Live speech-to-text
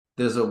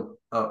there's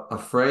a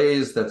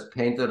phrase that's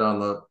painted on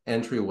the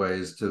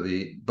entryways to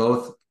the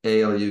both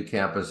ALU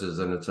campuses,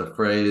 and it's a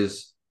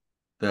phrase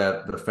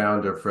that the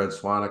founder, Fred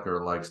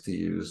Swaniker, likes to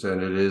use,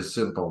 and it is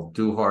simple: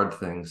 do hard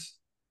things.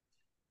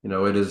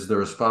 It is the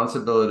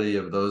responsibility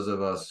of those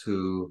of us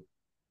who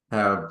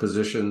have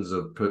positions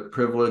of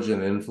privilege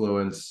and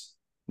influence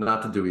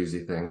not to do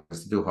easy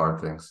things, to do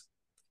hard things.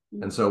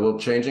 And so will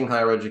changing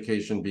higher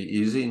education be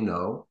easy?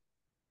 No.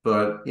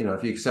 But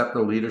if you accept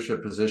a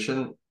leadership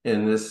position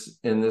in this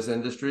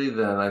industry,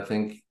 then I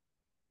think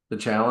the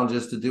challenge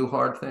is to do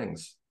hard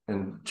things.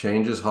 And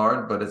change is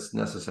hard, but it's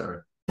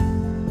necessary.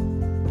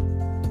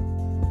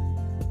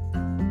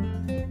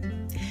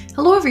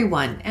 Hello,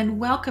 everyone, and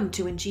welcome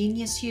to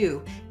Ingenious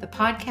You, the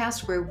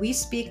podcast where we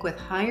speak with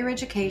higher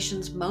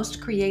education's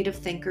most creative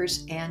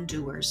thinkers and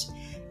doers.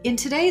 In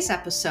today's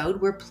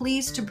episode, we're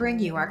pleased to bring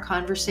you our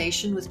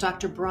conversation with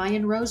Dr.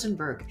 Brian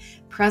Rosenberg,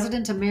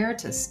 President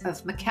Emeritus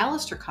of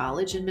Macalester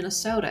College in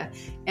Minnesota,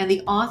 and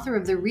the author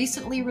of the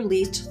recently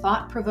released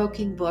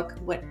thought-provoking book,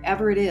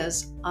 Whatever It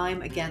Is,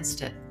 I'm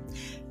Against It.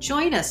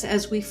 Join us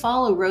as we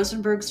follow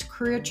Rosenberg's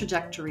career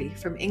trajectory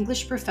from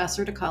English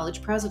professor to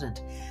college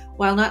president.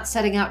 While not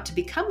setting out to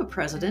become a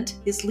president,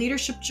 his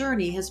leadership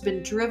journey has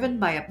been driven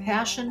by a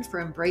passion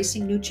for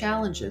embracing new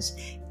challenges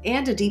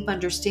and a deep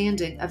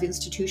understanding of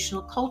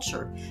institutional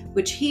culture,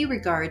 which he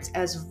regards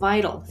as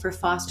vital for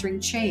fostering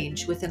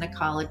change within a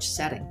college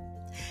setting.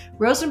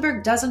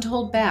 Rosenberg doesn't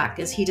hold back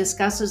as he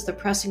discusses the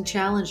pressing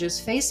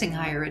challenges facing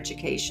higher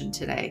education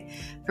today,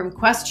 from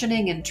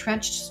questioning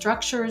entrenched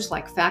structures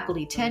like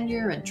faculty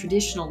tenure and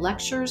traditional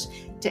lectures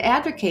to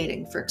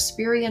advocating for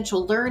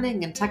experiential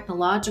learning and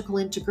technological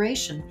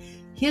integration.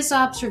 His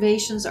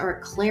observations are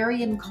a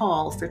clarion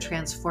call for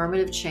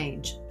transformative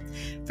change.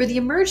 For the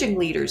emerging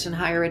leaders in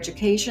higher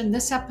education,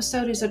 this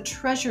episode is a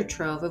treasure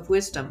trove of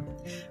wisdom.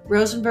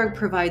 Rosenberg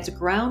provides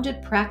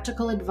grounded,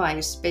 practical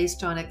advice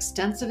based on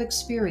extensive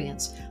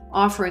experience,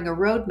 offering a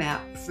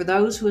roadmap for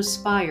those who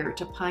aspire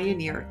to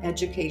pioneer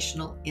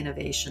educational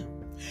innovation.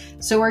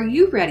 So are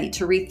you ready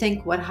to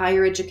rethink what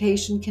higher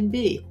education can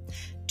be?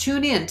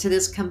 Tune in to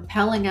this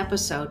compelling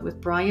episode with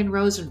Brian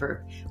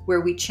Rosenberg,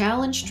 where we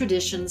challenge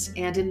traditions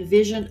and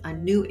envision a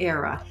new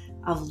era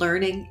of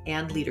learning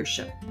and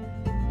leadership.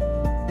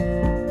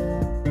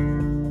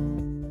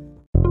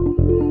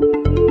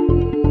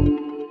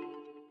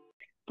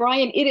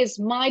 Brian, it is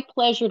my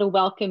pleasure to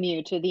welcome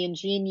you to the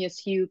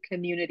Ingenious You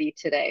community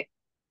today.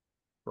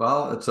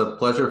 Well, it's a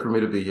pleasure for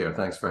me to be here.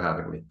 Thanks for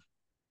having me.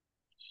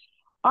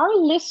 Our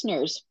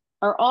listeners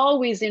are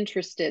always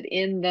interested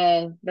in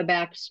the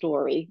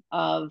backstory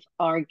of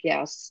our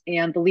guests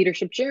and the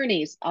leadership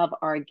journeys of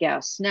our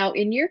guests. Now,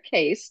 in your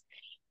case,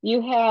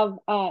 you have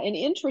an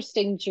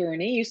interesting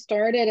journey. You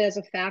started as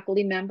a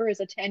faculty member, as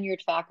a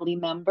tenured faculty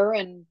member,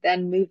 and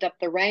then moved up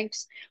the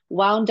ranks,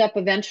 wound up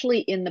eventually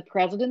in the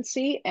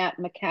presidency at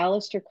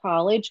Macalester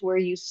College, where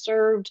you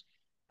served,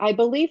 I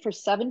believe, for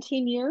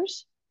 17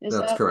 years.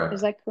 That's correct.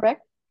 Is that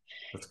correct?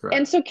 That's correct.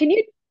 And so can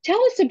you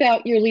tell us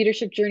about your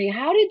leadership journey?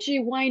 How did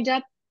you wind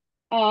up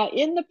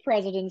in the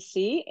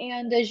presidency?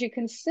 And as you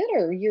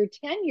consider your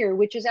tenure,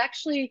 which is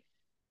actually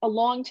a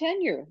long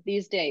tenure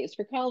these days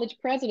for college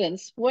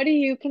presidents, what do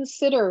you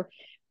consider,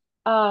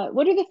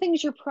 what are the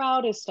things you're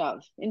proudest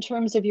of in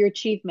terms of your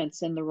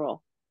achievements in the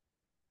role?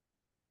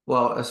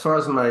 Well, as far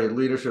as my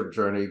leadership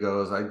journey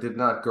goes, I did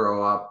not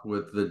grow up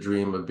with the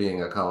dream of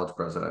being a college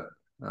president.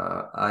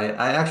 I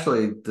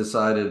actually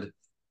decided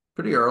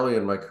pretty early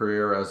in my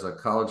career as a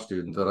college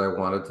student that I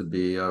wanted to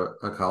be a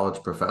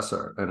college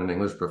professor and an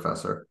English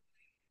professor.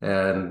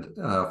 And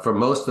for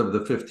most of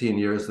the 15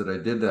 years that I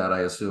did that, I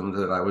assumed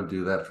that I would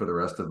do that for the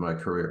rest of my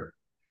career.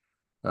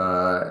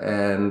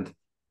 And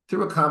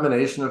through a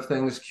combination of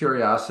things,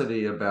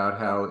 curiosity about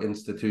how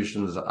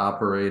institutions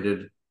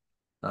operated,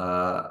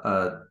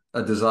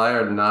 a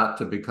desire not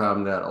to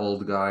become that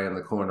old guy in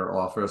the corner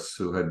office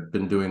who had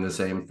been doing the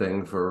same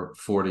thing for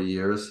 40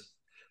 years.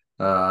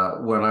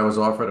 When I was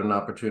offered an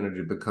opportunity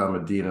to become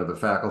a dean of the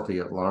faculty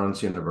at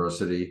Lawrence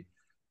University,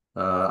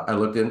 I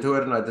looked into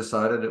it and I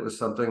decided it was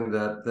something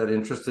that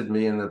interested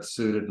me and that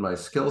suited my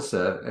skill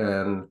set.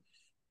 And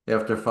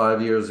after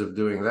 5 years of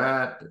doing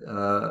that,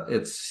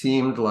 it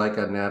seemed like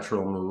a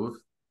natural move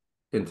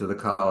into the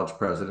college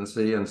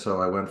presidency. And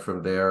so I went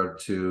from there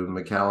to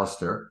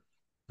Macalester.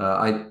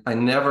 I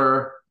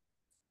never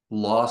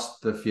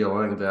lost the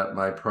feeling that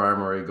my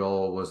primary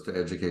goal was to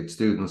educate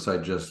students. I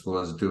just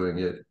was doing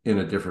it in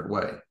a different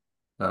way,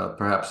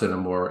 perhaps in a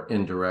more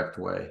indirect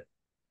way.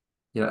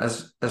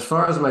 As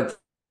far as my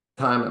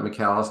time at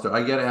Macalester,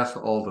 I get asked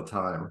all the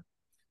time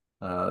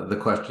the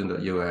question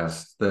that you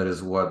asked, that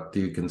is, what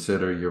do you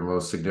consider your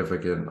most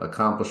significant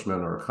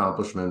accomplishment or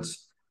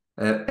accomplishments?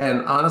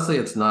 And honestly,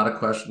 it's not a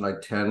question I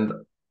tend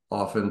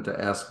often to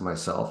ask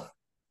myself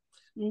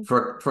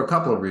for a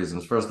couple of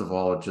reasons. First of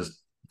all, it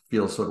just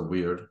feels sort of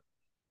weird.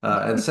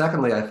 And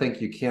secondly, I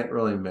think you can't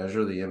really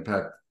measure the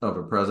impact of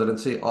a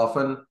presidency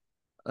often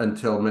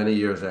until many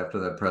years after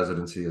that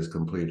presidency is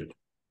completed.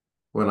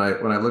 When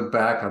I look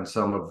back on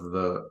some of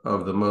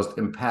the most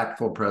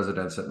impactful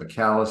presidents at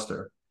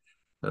Macalester,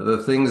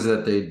 The things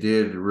that they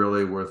did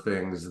really were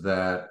things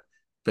that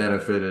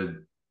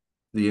benefited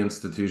the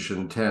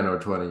institution 10 or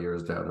 20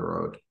 years down the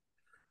road.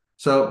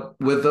 So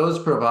with those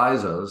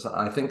provisos,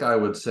 I think I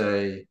would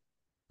say,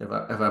 if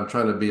I'm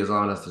trying to be as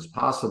honest as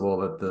possible,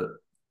 that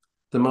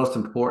the most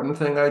important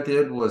thing I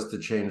did was to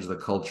change the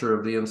culture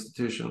of the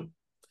institution.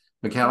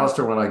 Mm.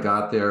 McAllister, when I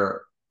got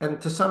there, and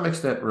to some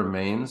extent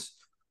remains,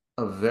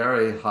 a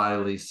very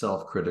highly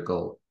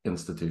self-critical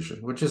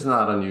institution, which is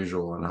not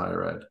unusual in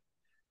higher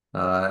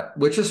ed,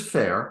 which is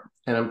fair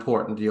and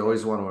important. You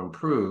always want to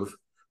improve,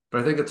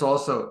 but I think it's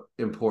also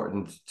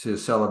important to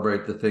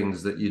celebrate the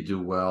things that you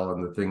do well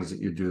and the things that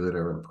you do that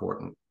are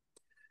important.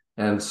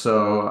 And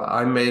so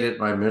I made it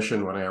my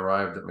mission when I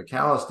arrived at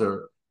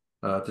McAllister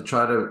to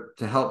try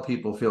to help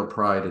people feel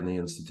pride in the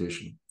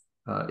institution,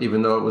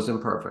 even though it was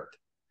imperfect.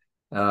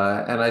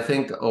 And I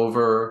think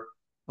over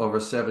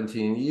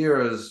 17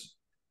 years,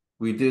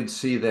 we did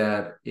see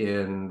that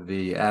in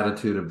the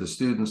attitude of the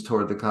students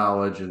toward the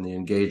college, in the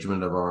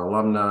engagement of our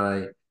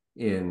alumni,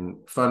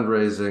 in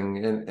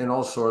fundraising, in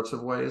all sorts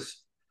of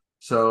ways.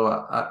 So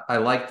I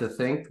like to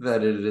think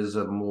that it is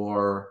a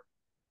more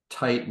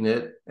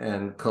tight-knit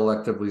and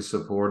collectively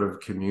supportive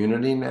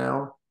community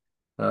now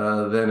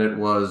than it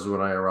was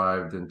when I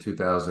arrived in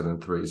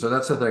 2003. So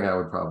that's the thing I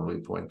would probably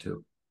point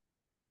to.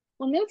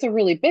 Well, that's a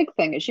really big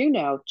thing, as you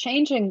know.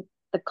 Changing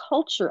the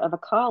culture of a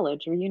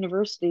college or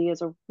university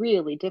is a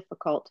really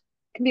difficult,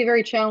 can be a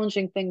very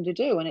challenging thing to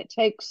do, and it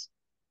takes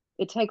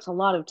a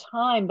lot of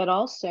time, but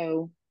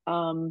also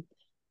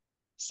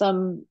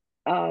some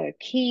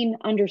keen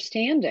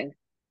understanding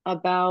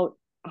about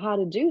how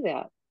to do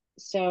that.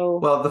 So,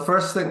 Well, the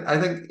first thing I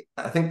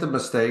think the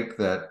mistake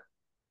that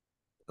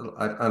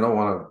I don't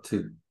want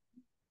to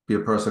be a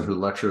person who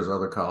lectures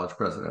other college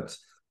presidents.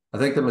 I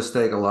think the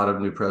mistake a lot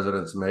of new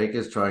presidents make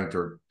is trying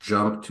to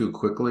jump too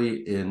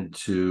quickly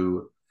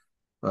into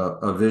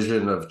a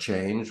vision of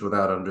change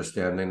without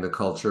understanding the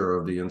culture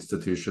of the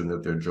institution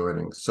that they're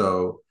joining.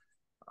 So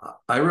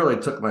I really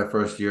took my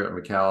first year at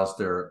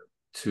McAllister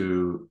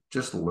to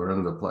just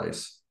learn the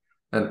place.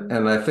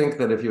 And I think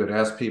that if you had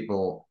asked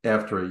people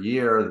after a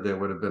year, there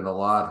would have been a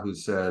lot who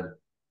said,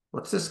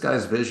 "What's this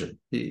guy's vision?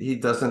 He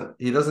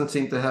doesn't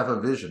seem to have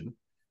a vision."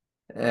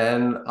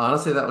 And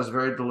honestly, that was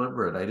very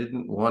deliberate. I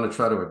didn't want to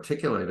try to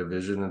articulate a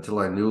vision until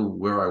I knew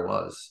where I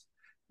was.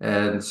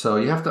 And so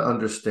you have to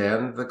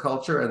understand the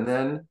culture, and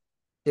then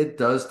it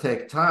does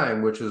take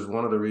time, which is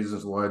one of the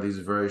reasons why these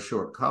very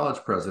short college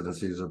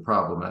presidencies are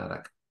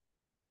problematic.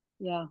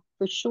 yeah,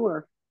 for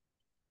sure.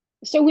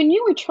 So, when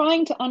you were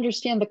trying to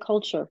understand the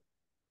culture,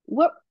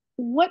 what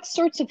what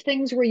sorts of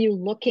things were you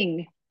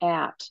looking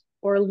at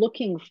or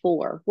looking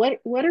for?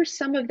 What are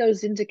some of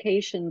those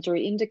indications or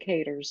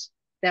indicators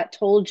that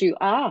told you,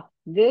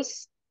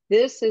 this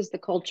is the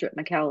culture at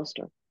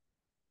McAllister?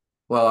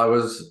 Well, I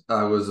was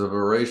a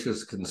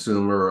voracious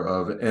consumer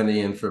of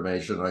any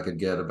information I could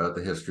get about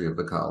the history of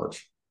the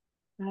college.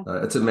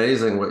 Uh, It's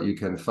amazing what you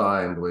can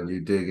find when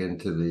you dig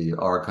into the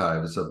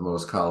archives of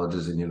most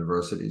colleges and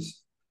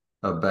universities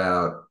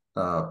about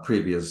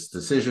previous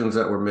decisions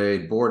that were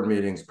made, board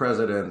meetings,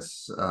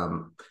 presidents,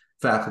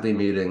 faculty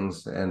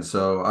meetings, and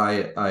so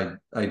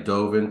I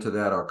dove into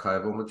that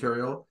archival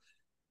material.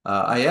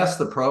 I asked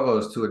the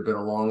provost, who had been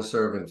a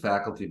long-serving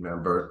faculty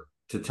member,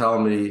 to tell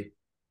me,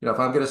 if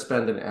I'm going to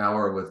spend an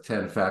hour with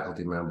 10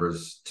 faculty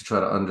members to try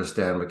to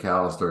understand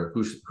McAllister,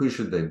 who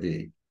should they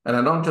be? And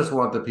I don't just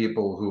want the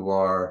people who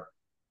are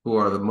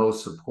the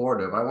most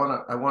supportive. I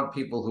want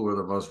people who are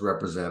the most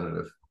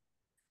representative.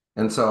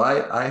 And so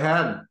I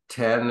had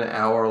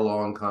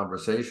 10-hour-long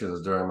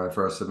conversations during my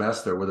first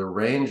semester with a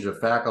range of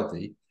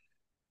faculty,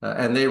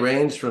 and they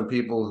ranged from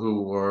people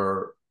who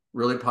were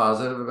really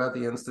positive about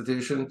the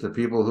institution to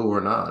people who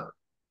were not.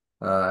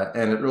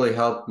 And it really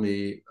helped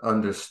me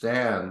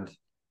understand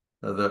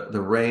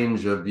the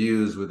range of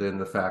views within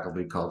the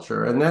faculty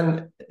culture. And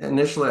then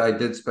initially, I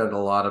did spend a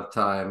lot of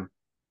time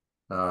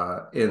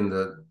in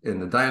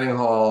the dining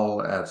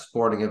hall, at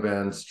sporting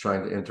events,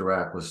 trying to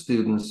interact with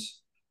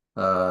students,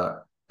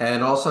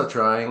 and also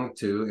trying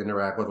to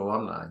interact with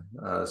alumni.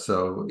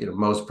 So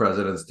most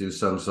presidents do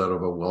some sort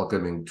of a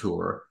welcoming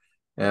tour,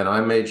 and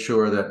I made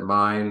sure that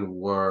mine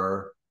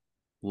were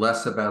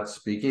less about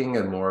speaking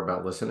and more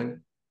about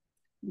listening.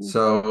 mm,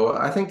 So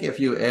I think if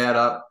you add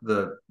up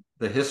the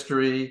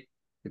history,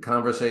 the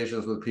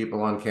conversations with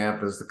people on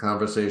campus, the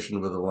conversation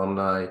with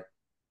alumni,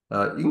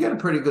 you can get a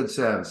pretty good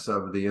sense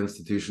of the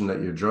institution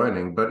that you're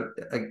joining. But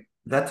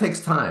that takes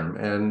time,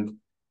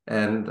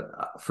 and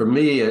for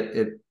me,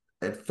 it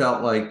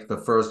felt like the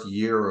first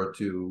year or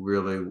two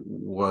really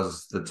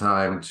was the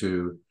time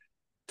to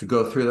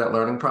go through that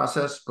learning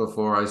process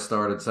before I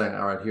started saying,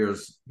 "All right,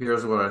 here's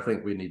what I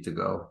think we need to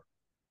go."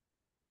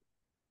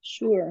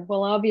 sure.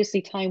 Well,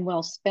 obviously, time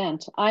well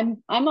spent.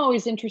 I'm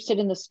always interested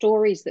in the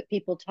stories that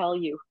people tell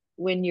you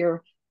when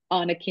you're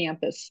on a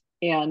campus,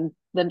 and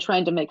then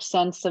trying to make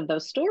sense of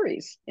those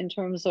stories in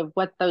terms of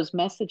what those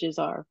messages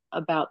are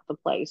about the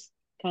place,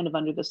 kind of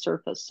under the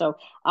surface. So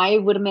I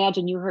would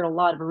imagine you heard a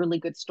lot of really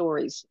good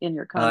stories in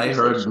your I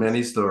heard conversations.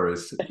 many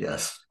stories.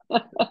 Yes.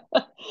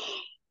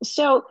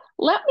 So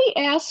let me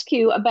ask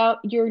you about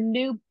your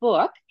new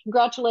book.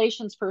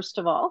 Congratulations, first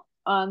of all,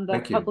 on the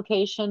Thank you.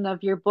 publication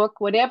of your book.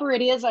 Whatever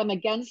it is, I'm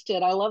against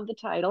it. I love the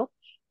title,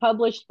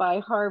 published by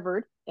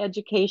Harvard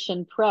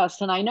Education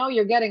Press. And I know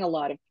you're getting a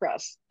lot of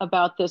press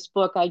about this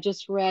book. I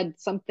just read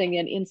something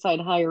in Inside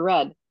Higher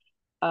Ed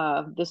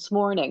this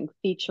morning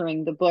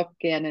featuring the book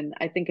and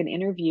I think an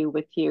interview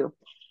with you.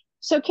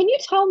 So, can you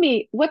tell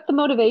me what the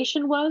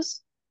motivation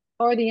was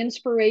or the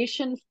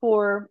inspiration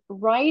for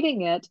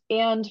writing it?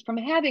 And from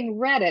having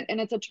read it,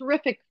 and it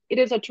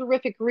is a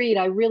terrific read.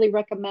 I really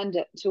recommend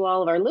it to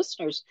all of our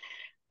listeners.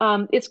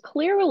 It's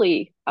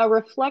clearly a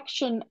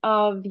reflection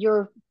of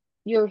your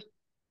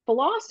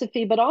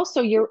philosophy, but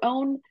also your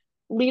own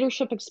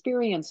leadership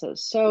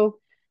experiences. So,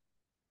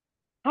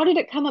 how did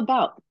it come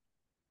about?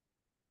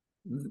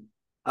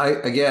 I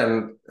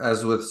again,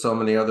 as with so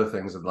many other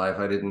things in life,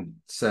 I didn't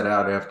set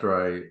out after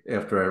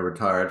I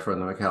retired from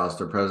the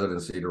McAllister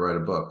presidency to write a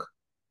book.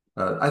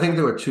 I think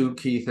there were two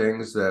key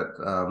things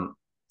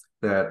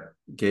that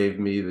gave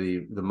me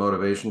the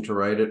motivation to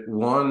write it.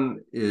 One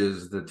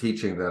is the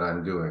teaching that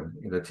I'm doing.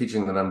 The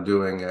teaching that I'm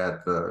doing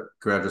at the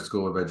Graduate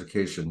School of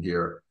Education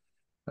here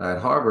at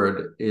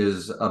Harvard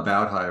is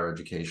about higher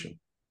education.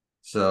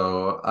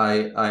 So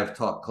I've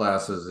taught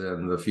classes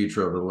in the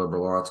future of the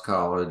liberal arts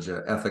college,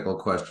 ethical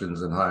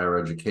questions in higher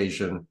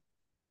education,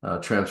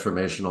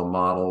 transformational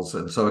models.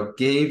 And so it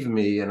gave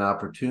me an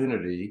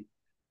opportunity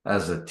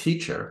as a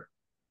teacher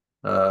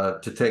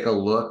to take a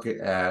look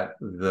at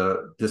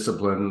the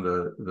discipline,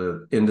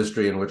 the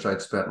industry in which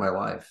I'd spent my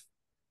life.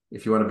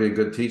 If you want to be a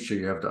good teacher,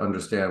 you have to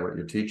understand what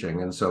you're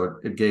teaching. And so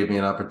it gave me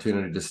an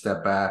opportunity to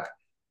step back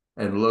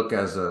and look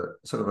as a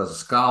sort of as a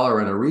scholar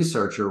and a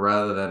researcher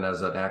rather than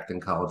as an acting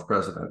college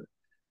president.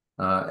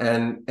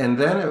 And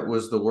then it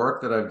was the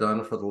work that I've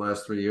done for the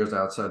last 3 years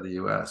outside the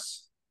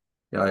U.S.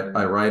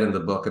 I write in the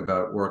book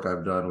about work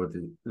I've done with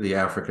the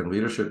African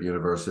Leadership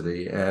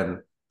University, and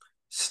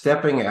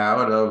stepping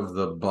out of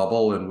the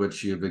bubble in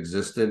which you've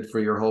existed for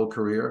your whole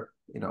career.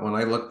 When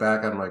I look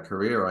back on my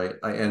career,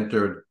 I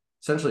entered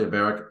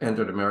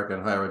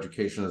American higher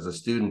education as a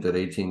student at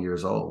 18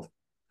 years old,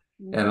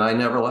 and I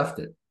never left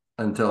it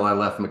until I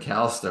left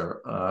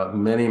McAllister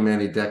many,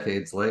 many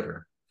decades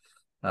later.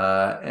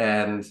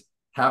 And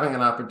having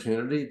an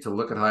opportunity to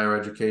look at higher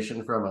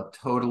education from a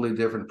totally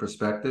different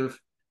perspective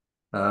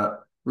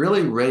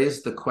really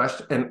raised the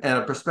question, and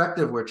a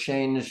perspective where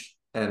change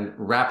and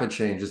rapid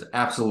change is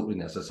absolutely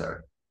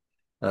necessary.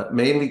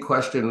 Mainly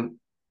question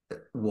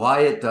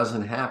why it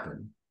doesn't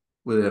happen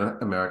within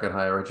American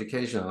higher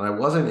education. And I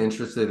wasn't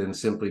interested in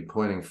simply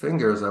pointing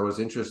fingers. I was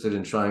interested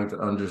in trying to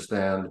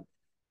understand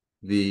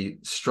the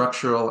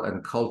structural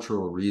and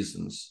cultural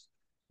reasons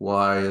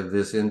why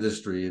this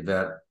industry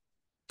that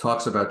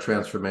talks about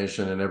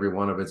transformation in every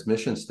one of its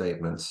mission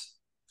statements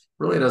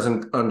really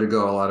doesn't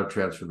undergo a lot of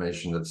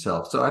transformation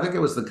itself. So I think it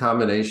was the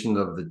combination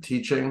of the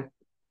teaching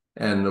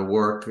and the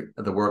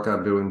work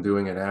I'm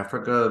doing in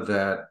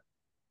Africa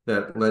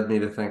that led me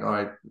to think, all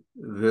right,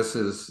 this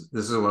is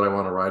what I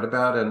want to write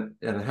about.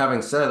 And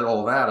having said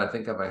all that, I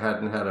think if I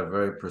hadn't had a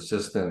very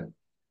persistent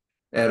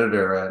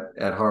editor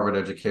at Harvard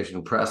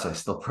Education Press, I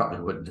still probably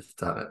wouldn't have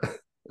done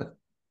it.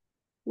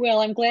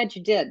 Well, I'm glad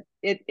you did.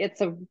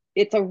 It's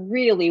a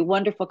really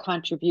wonderful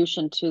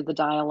contribution to the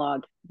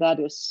dialogue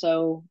that is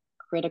so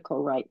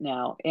critical right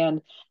now.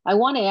 And I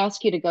want to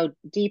ask you to go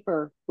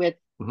deeper with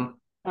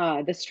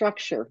Mm-hmm. the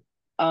structure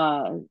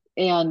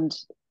and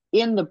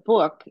in the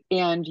book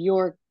and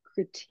your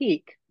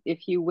critique,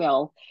 if you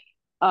will.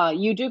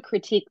 You do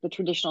critique the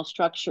traditional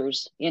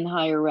structures in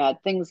higher ed,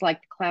 things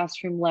like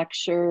classroom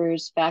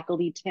lectures,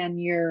 faculty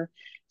tenure,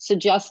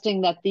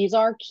 suggesting that these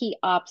are key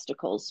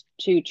obstacles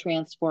to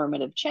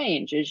transformative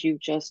change, as you've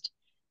just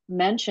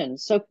mentioned.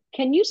 So,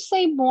 can you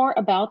say more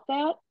about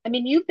that? I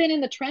mean, you've been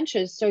in the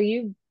trenches, so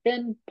you've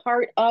been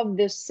part of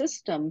this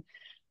system.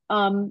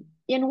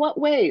 In what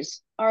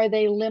ways are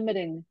they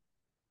limiting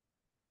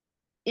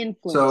So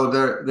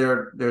influences?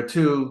 there are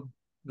two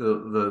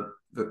the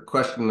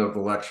question of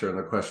the lecture and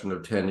the question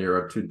of tenure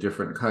are two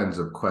different kinds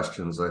of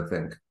questions, I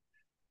think.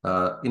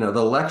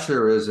 The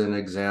lecture is an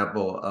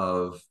example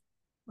of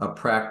a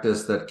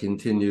practice that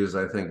continues,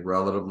 I think,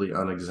 relatively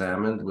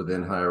unexamined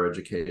within higher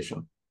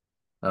education.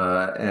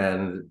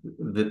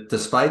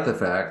 Despite the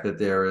fact that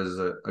there is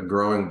a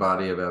growing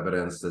body of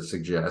evidence that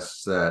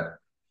suggests that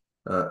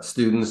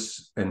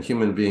students and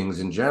human beings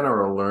in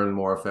general learn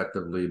more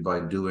effectively by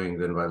doing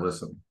than by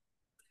listening.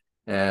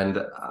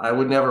 And I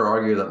would never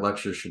argue that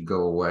lectures should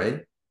go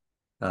away,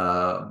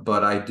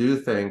 but I do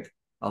think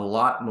a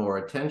lot more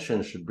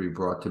attention should be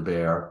brought to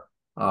bear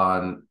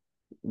on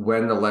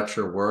when the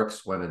lecture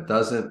works, when it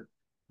doesn't,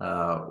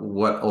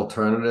 what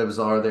alternatives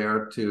are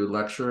there to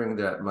lecturing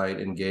that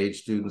might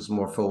engage students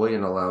more fully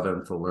and allow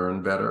them to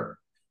learn better.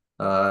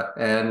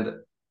 And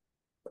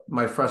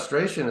my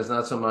frustration is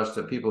not so much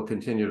that people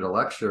continue to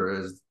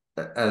lecture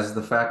as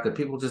the fact that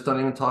people just don't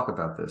even talk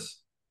about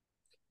this.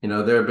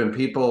 There have been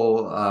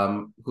people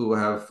who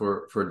have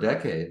for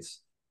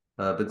decades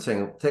been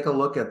saying, take a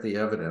look at the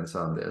evidence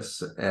on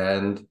this.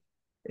 And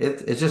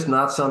It's just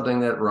not something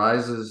that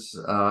rises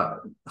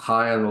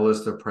high on the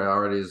list of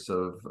priorities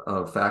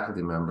of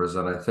faculty members.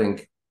 And I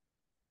think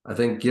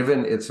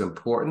given its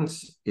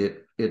importance,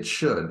 it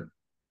should.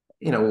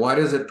 Why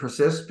does it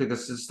persist?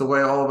 Because it's the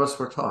way all of us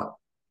were taught.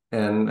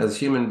 And as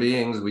human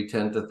beings, we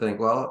tend to think,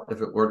 well,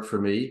 if it worked for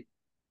me,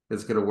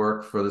 it's going to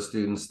work for the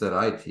students that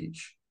I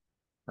teach.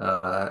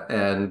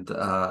 And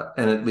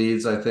it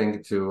leads, I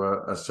think, to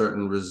a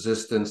certain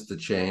resistance to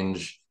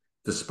change,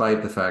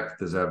 despite the fact that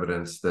there's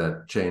evidence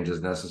that change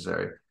is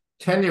necessary.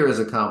 Tenure is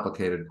a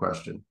complicated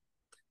question.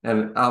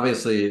 And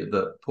obviously, one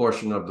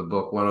of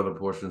the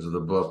portions of the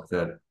book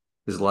that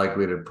is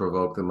likely to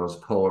provoke the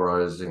most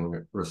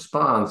polarizing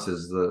response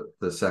is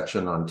the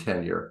section on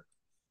tenure.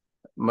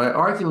 My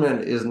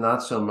argument is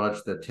not so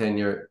much that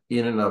tenure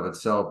in and of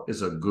itself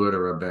is a good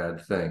or a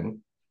bad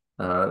thing,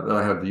 though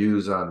I have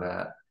views on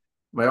that.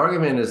 My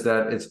argument is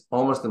that it's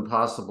almost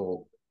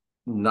impossible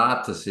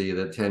not to see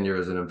that tenure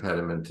is an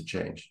impediment to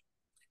change.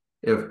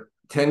 If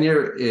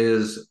tenure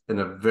is in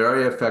a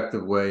very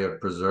effective way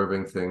of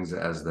preserving things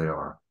as they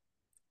are,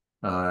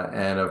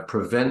 and of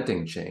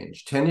preventing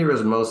change. Tenure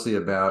is mostly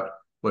about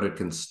what it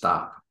can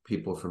stop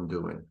people from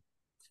doing.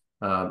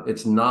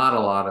 It's not a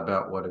lot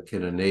about what it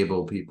can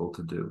enable people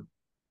to do.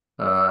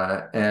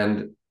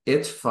 And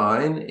it's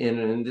fine in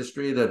an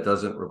industry that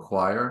doesn't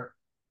require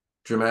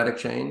dramatic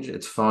change.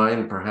 It's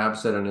fine,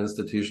 perhaps, at an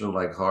institution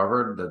like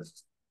Harvard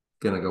that's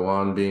going to go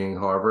on being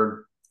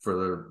Harvard for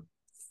the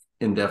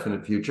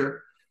indefinite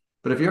future.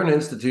 But if you're an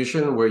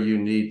institution where you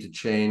need to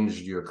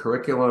change your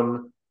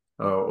curriculum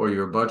or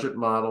your budget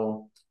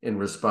model in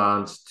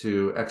response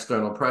to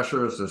external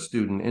pressures or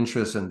student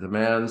interests and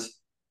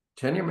demands,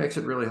 tenure makes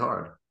it really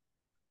hard.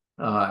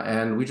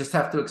 And we just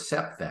have to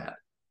accept that.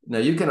 Now,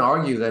 you can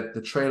argue that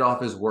the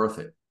trade-off is worth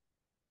it,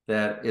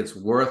 that it's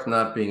worth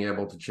not being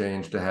able to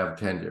change to have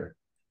tenure.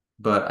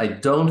 But I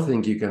don't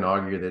think you can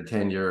argue that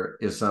tenure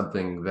is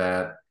something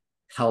that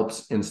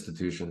helps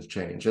institutions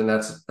change. And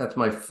that's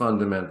my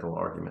fundamental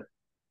argument.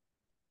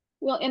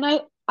 Well, and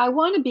I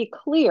want to be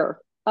clear.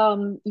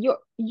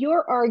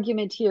 Your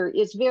argument here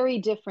is very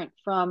different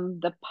from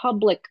the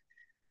public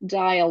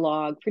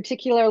dialogue,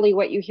 particularly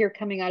what you hear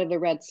coming out of the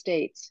red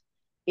states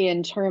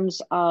in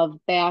terms of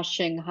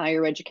bashing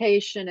higher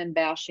education and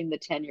bashing the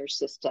tenure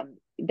system.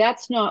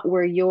 That's not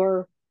where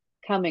you're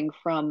coming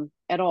from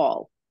at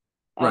all.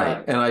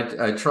 Right. And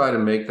I try to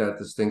make that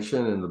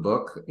distinction in the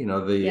book.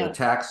 The Yeah,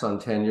 attacks on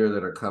tenure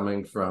that are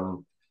coming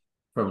from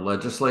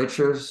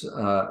legislatures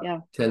yeah.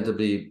 tend to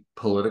be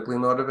politically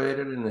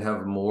motivated and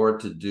have more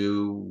to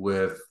do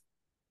with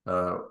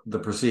the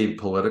perceived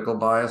political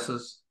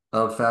biases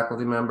of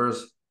faculty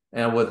members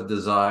and with the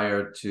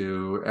desire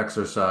to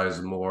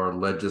exercise more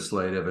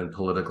legislative and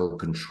political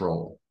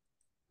control.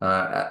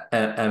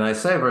 And I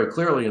say very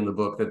clearly in the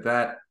book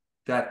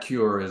that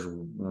cure is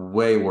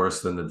way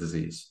worse than the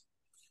disease.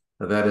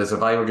 That is,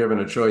 if I were given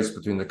a choice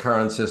between the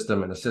current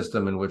system and a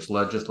system in which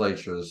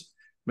legislatures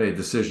made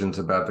decisions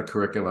about the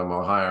curriculum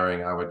or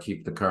hiring, I would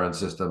keep the current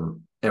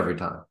system every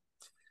time.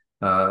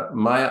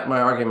 My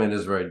argument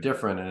is very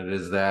different, and it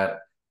is that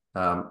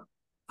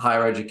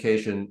higher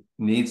education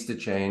needs to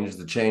change.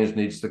 The change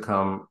needs to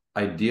come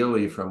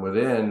ideally from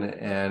within,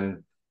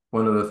 and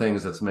one of the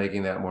things that's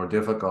making that more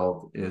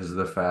difficult is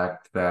the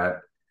fact that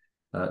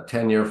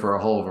tenure, for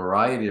a whole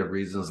variety of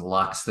reasons,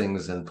 locks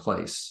things in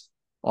place,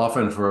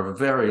 often for a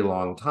very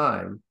long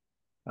time,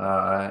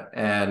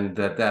 and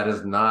that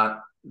is not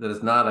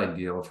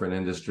ideal for an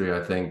industry,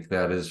 I think,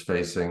 that is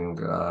facing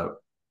a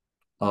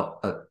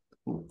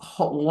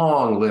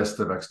long list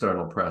of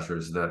external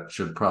pressures that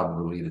should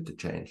probably lead it to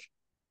change.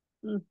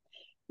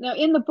 Now,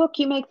 in the book,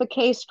 you make the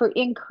case for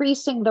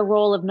increasing the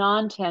role of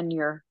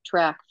non-tenure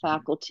track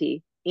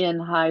faculty in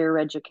higher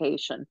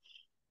education.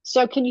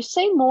 So can you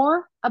say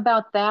more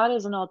about that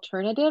as an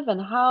alternative,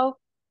 and how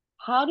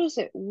does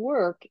it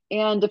work?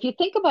 And if you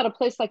think about a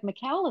place like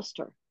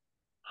Macalester,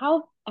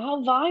 how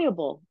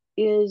viable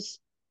is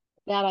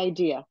that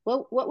idea?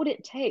 What would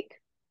it take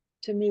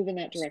to move in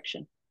that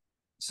direction?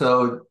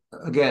 So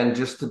again,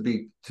 just to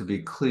be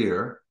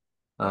clear,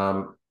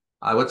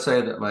 I would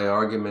say that my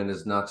argument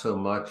is not so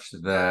much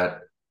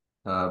that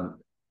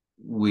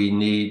we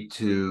need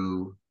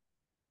to,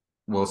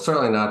 well,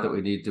 certainly not that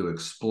we need to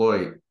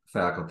exploit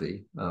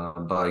faculty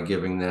by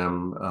giving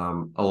them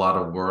a lot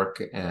of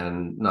work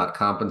and not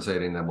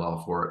compensating them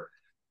well for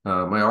it.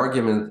 My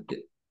argument,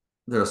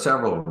 there are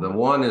several of them.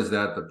 One is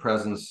that the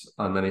presence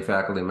on many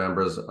faculty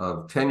members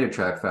of tenure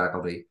track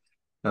faculty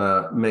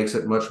makes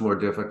it much more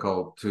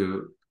difficult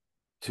to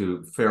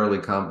fairly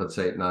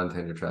compensate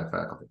non-tenure track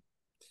faculty.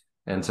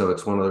 And so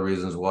it's one of the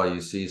reasons why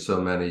you see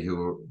so many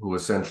who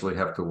essentially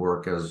have to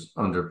work as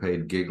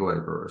underpaid gig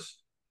laborers.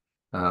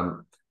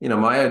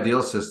 My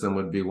ideal system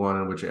would be one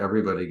in which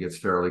everybody gets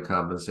fairly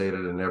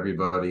compensated and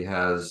everybody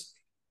has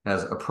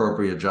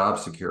appropriate job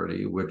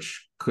security,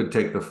 which could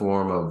take the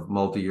form of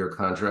multi-year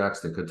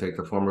contracts. That could take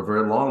the form of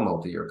very long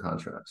multi-year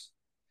contracts.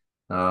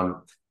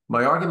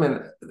 My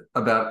argument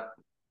about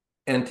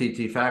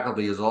NTT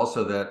faculty is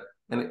also that,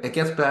 and it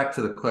gets back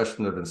to the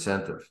question of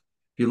incentive.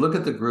 If you look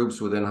at the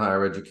groups within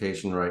higher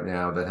education right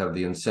now that have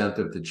the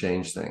incentive to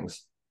change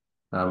things,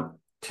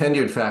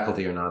 tenured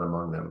faculty are not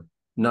among them.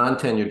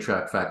 Non-tenured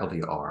track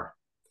faculty are.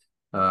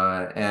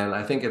 And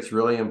I think it's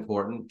really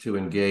important to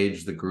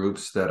engage the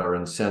groups that are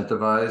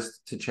incentivized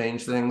to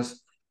change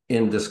things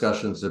in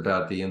discussions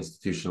about the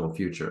institutional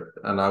future.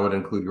 And I would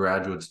include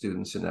graduate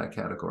students in that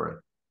category.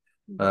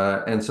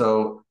 And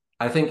so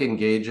I think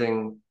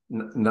engaging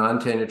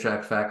non-tenure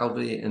track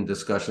faculty in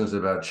discussions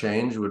about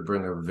change would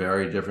bring a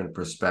very different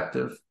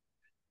perspective.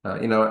 At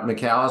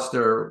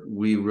Macalester,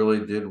 we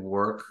really did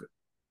work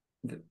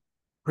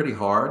pretty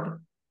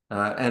hard,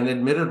 and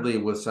admittedly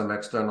with some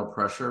external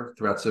pressure,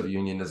 threats of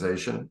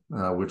unionization,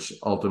 which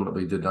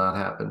ultimately did not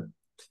happen,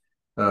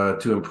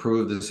 to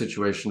improve the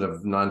situation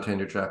of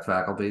non-tenure track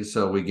faculty.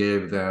 So we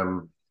gave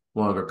them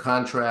longer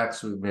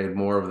contracts. We made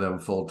more of them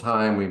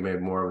full-time. We made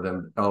more of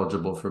them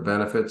eligible for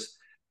benefits.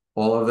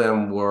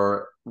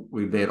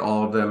 We made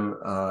all of them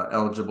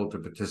eligible to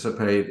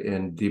participate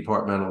in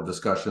departmental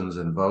discussions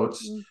and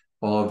votes.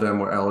 All of them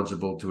were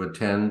eligible to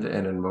attend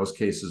and in most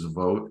cases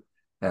vote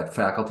at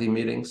faculty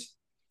meetings.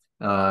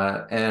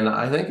 And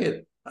I think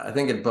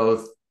it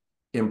both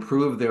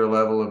improved their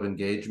level of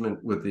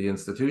engagement with the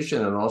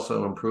institution and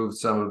also improved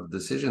some of the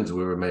decisions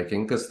we were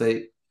making, because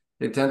they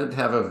tended to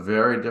have a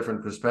very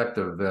different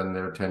perspective than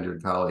their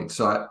tenured colleagues.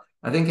 So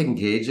I think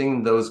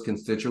engaging those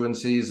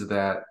constituencies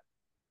that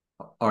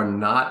are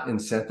not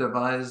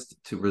incentivized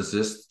to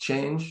resist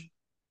change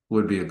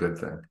would be a good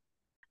thing.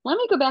 Let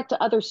me go back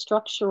to other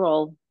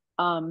structural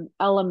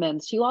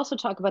elements. You also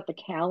talk about the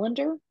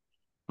calendar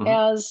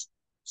as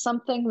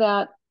something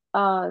that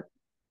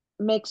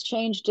makes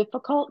change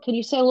difficult. Can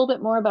you say a little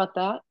bit more about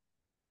that?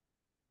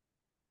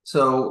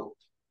 So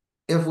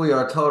if we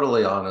are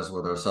totally honest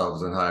with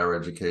ourselves in higher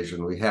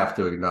education, we have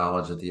to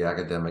acknowledge that the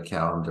academic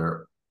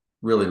calendar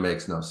really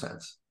makes no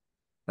sense.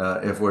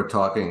 If we're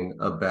talking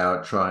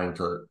about trying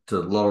to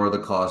lower the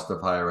cost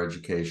of higher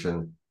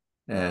education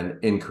and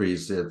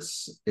increase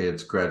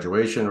its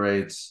graduation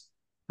rates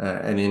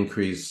and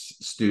increase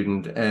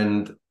student,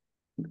 and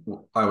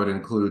I would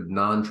include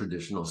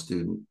non-traditional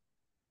student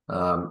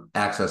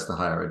access to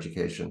higher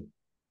education.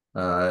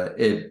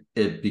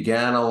 It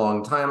began a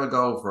long time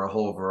ago for a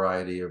whole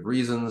variety of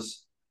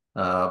reasons,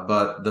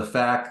 but the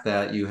fact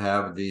that you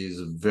have these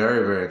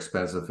very, very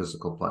expensive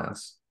physical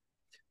plants,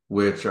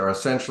 which are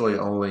essentially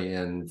only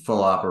in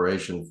full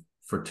operation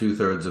for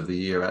 2/3 of the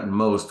year at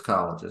most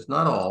colleges,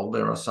 not all,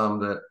 there are some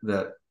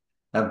that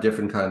have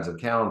different kinds of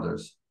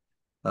calendars,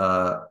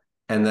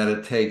 and that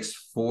it takes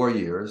 4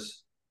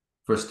 years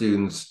for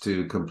students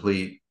to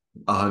complete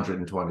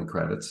 120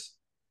 credits,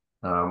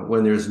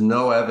 when there's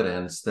no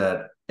evidence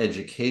that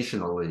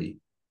educationally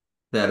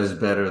that is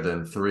better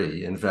than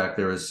 3. In fact,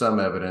 there is some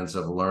evidence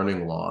of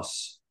learning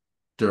loss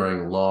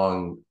during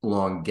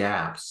long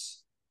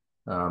gaps.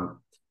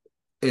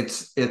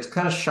 It's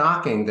kind of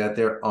shocking that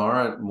there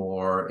aren't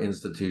more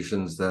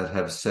institutions that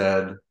have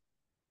said,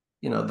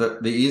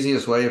 the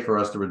easiest way for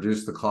us to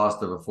reduce the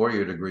cost of a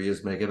 4-year degree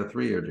is make it a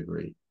 3-year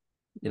degree.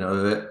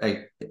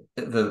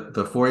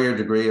 The 4-year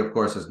degree, of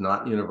course, is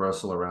not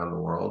universal around the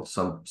world.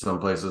 Some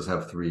places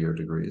have 3-year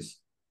degrees.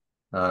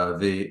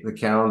 The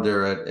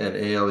calendar at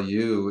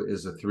ALU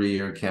is a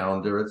 3-year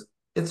calendar.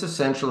 It's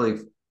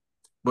essentially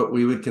what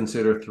we would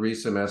consider 3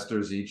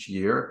 semesters each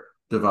year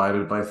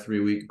divided by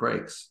 3-week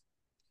breaks.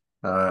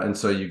 And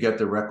so you get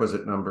the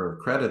requisite number of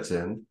credits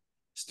in.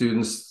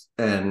 Students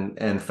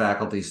and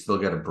faculty still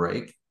get a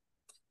break,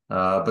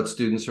 but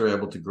students are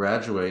able to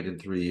graduate in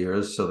 3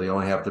 years, so they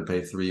only have to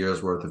pay 3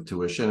 years worth of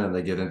tuition, and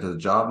they get into the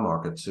job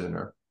market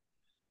sooner.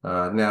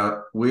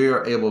 Now, we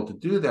are able to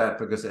do that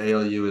because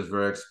ALU is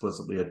very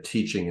explicitly a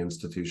teaching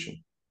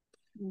institution.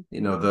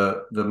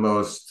 The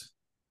most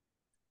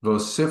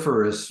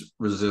vociferous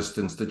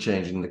resistance to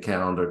changing the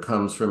calendar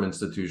comes from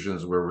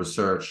institutions where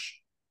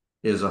research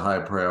is a high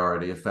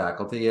priority of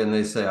faculty, and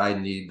they say, I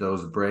need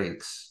those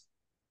breaks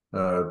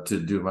to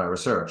do my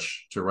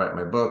research, to write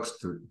my books,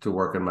 to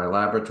work in my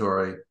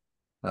laboratory.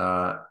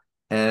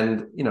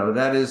 And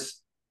that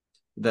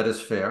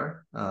is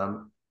fair.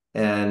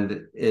 And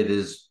it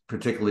is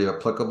particularly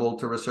applicable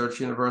to research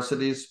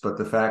universities, but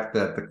the fact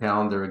that the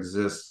calendar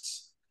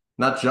exists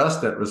not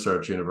just at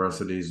research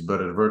universities,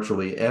 but at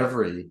virtually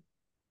every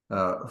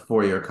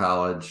 4-year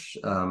college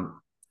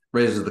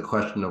raises the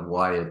question of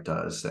why it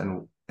does,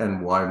 and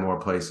why more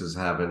places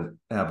haven't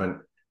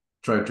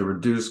tried to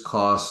reduce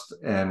cost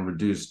and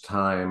reduce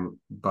time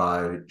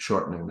by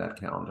shortening that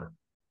calendar.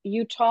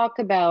 You talk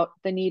about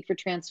the need for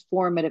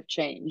transformative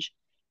change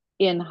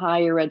in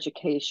higher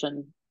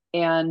education,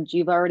 and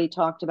you've already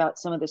talked about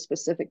some of the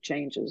specific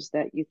changes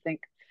that you think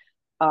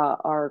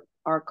are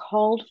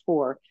called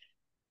for.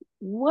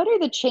 What are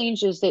the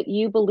changes that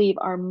you believe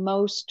are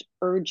most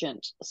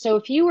urgent? So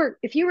if you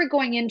were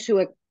going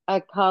into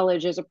a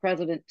college as a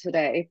president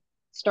today,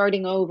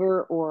 starting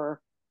over,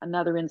 or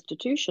another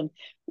institution,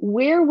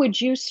 where would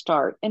you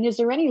start? And is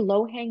there any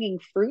low-hanging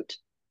fruit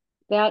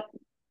that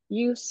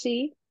you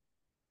see?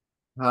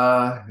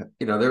 There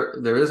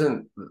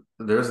isn't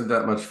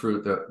that much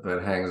fruit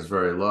that hangs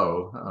very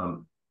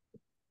low.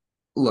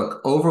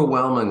 Look,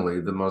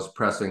 overwhelmingly, the most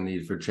pressing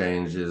need for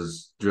change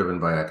is driven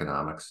by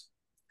economics.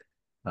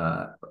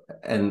 Uh,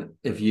 and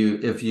if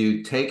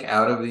you take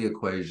out of the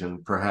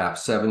equation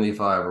perhaps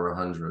 75 or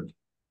 100,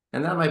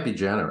 and that might be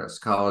generous,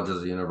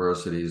 colleges or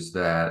universities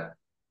that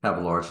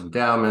have large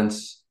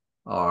endowments,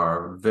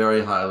 are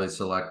very highly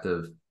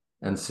selective,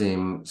 and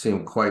seem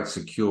quite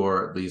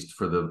secure, at least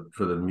for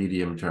the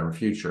medium term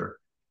future.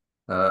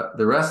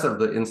 The rest of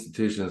the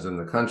institutions in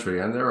the country,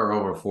 and there are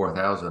over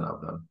 4,000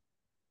 of them,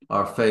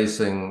 are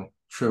facing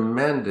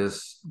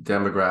tremendous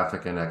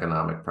demographic and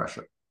economic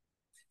pressure.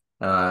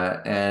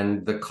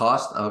 And the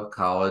cost of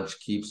college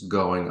keeps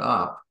going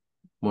up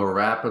more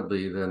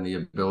rapidly than the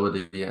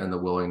ability and the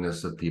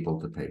willingness of people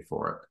to pay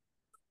for it.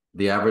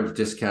 The average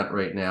discount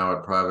rate now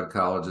at private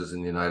colleges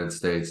in the United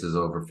States is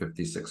over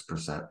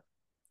 56%.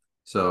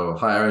 So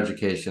higher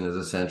education is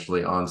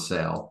essentially on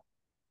sale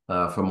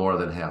for more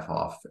than half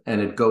off,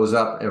 and it goes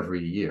up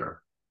every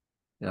year.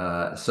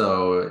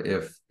 So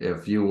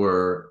if you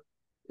were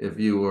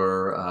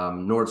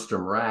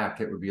Nordstrom Rack,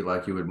 it would be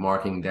like you would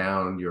marking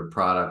down your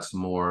products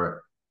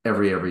more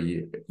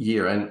every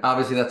year. And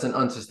obviously that's an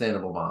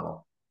unsustainable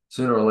model.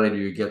 Sooner or later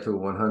you get to a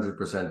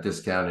 100%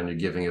 discount and you're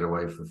giving it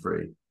away for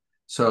free.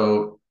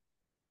 So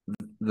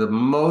the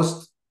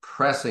most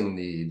pressing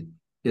need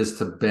is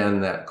to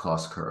bend that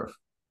cost curve,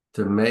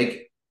 to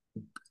make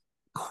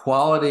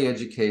quality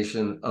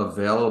education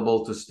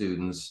available to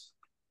students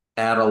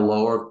at a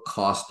lower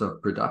cost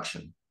of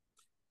production.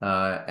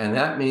 And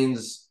that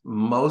means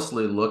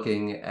mostly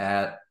looking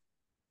at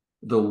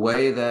the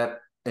way that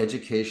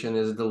education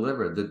is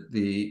delivered.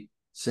 The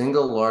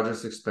single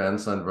largest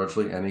expense on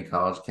virtually any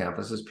college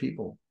campus is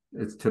people.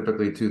 It's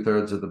typically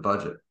 2/3 of the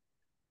budget.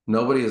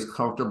 Nobody is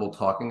comfortable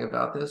talking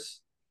about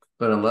this,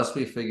 but unless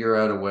we figure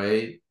out a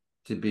way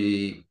to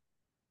be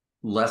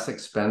less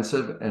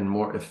expensive and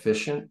more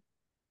efficient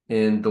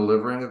in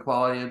delivering a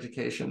quality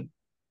education,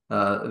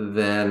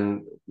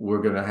 then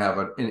we're going to have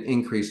an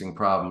increasing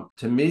problem.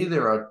 To me,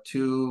 there are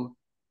two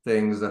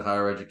things that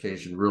higher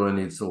education really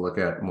needs to look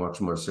at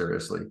much more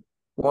seriously.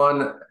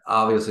 One,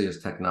 obviously,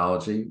 is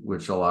technology,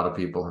 which a lot of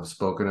people have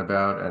spoken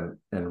about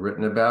and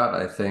written about.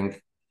 I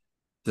think,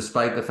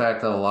 despite the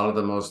fact that a lot of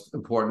the most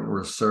important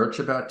research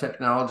about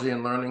technology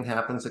and learning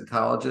happens at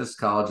colleges,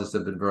 colleges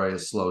have been very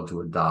slow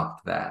to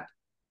adopt that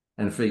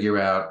and figure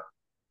out,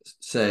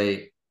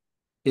 say,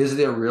 is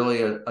there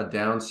really a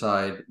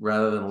downside,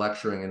 rather than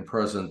lecturing in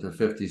person to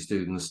 50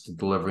 students, to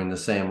delivering the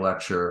same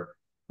lecture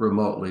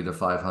remotely to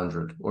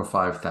 500 or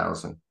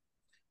 5,000?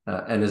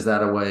 And is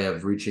that a way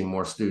of reaching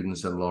more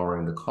students and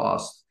lowering the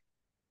cost?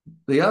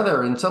 The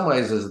other, in some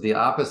ways, is the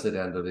opposite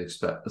end of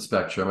the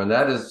spectrum, and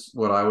that is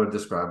what I would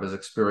describe as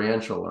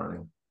experiential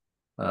learning,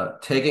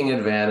 taking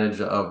advantage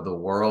of the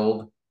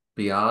world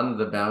beyond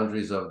the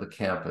boundaries of the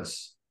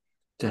campus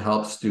to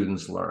help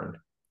students learn.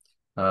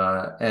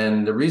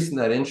 And the reason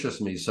that interests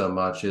me so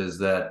much is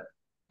that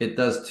it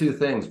does two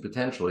things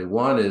potentially.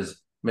 One is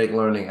make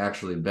learning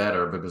actually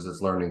better because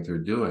it's learning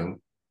through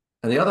doing.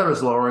 And the other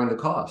is lowering the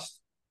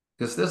cost,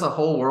 because there's a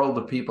whole world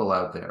of people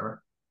out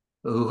there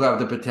who have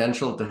the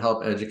potential to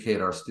help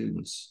educate our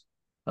students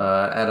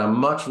at a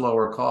much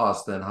lower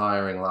cost than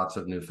hiring lots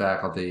of new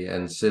faculty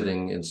and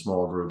sitting in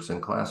small groups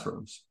in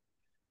classrooms.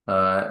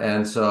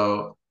 And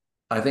so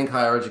I think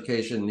higher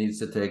education needs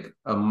to take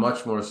a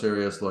much more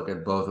serious look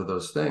at both of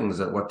those things,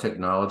 at what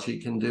technology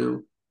can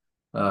do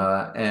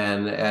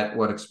and at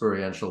what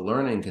experiential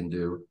learning can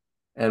do.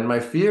 And my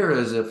fear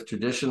is, if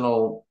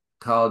traditional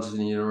colleges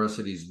and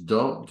universities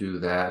don't do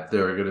that,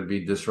 there are going to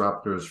be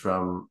disruptors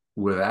from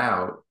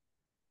without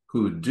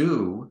who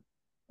do.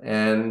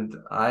 And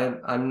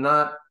I'm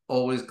not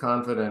always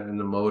confident in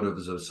the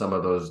motives of some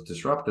of those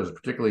disruptors,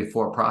 particularly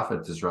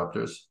for-profit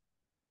disruptors,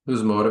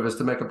 whose motive is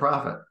to make a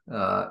profit.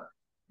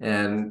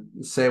 And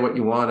say what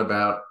you want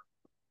about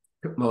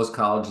most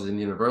colleges and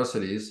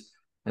universities,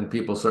 and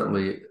people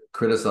certainly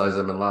criticize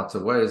them in lots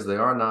of ways, they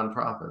are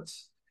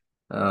nonprofits.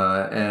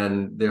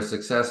 And their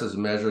success is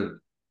measured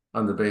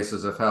on the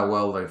basis of how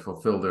well they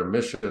fulfill their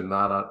mission,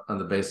 not on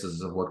the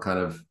basis of what kind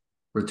of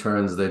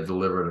returns they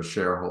deliver to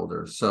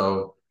shareholders.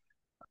 So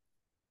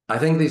I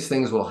think these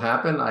things will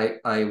happen.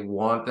 I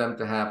want them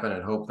to happen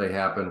and hope they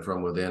happen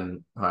from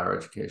within higher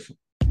education.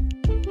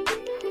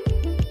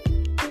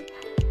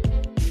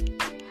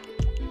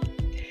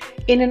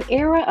 In an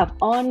era of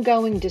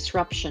ongoing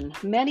disruption,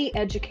 many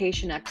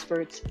education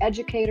experts,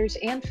 educators,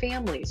 and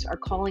families are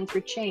calling for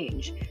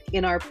change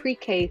in our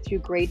pre-K through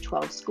grade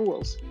 12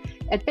 schools.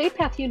 At Bay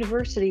Path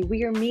University,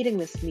 we are meeting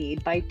this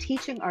need by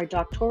teaching our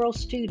doctoral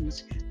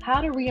students how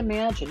to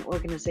reimagine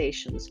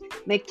organizations,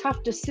 make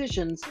tough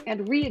decisions,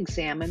 and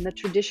re-examine the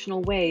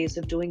traditional ways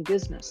of doing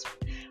business.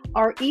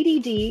 Our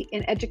EDD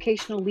in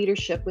Educational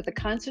Leadership with a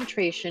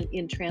concentration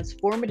in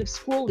Transformative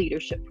School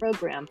Leadership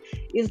program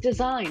is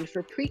designed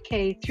for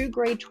pre-K through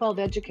grade 12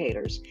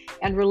 educators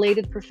and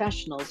related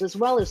professionals, as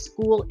well as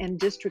school and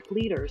district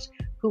leaders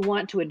who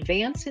want to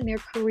advance in their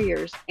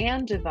careers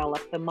and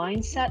develop the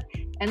mindset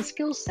and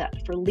skill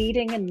set for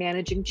leading and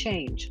managing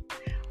change.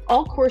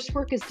 All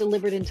coursework is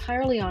delivered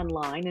entirely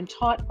online and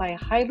taught by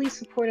highly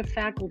supportive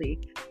faculty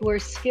who are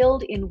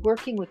skilled in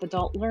working with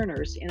adult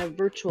learners in a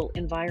virtual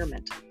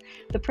environment.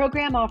 The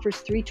program offers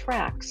 3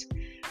 tracks: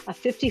 a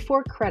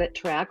 54-credit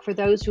track for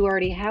those who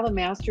already have a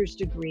master's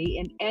degree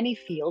in any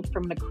field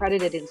from an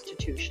accredited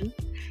institution,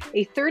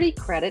 a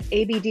 30-credit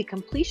ABD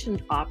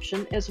completion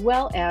option, as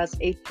well as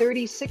a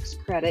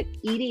 36-credit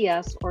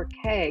EDS or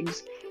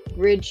CAGS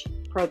bridge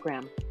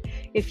program.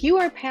 If you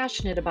are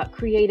passionate about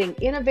creating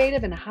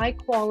innovative and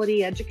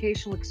high-quality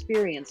educational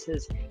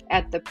experiences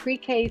at the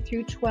pre-K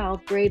through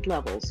 12 grade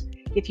levels,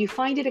 if you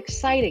find it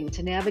exciting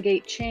to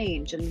navigate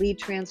change and lead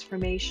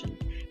transformation,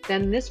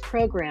 then this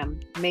program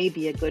may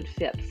be a good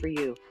fit for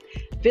you.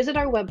 Visit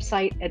our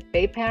website at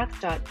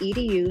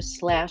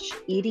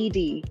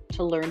baypath.edu/EDD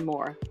to learn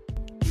more.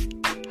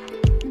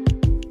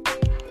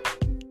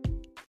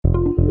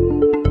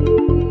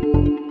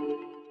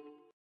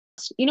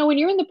 When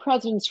you're in the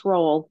president's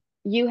role,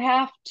 you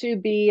have to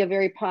be a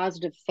very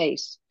positive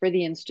face for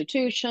the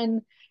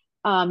institution.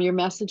 Your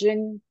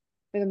messaging,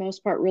 for the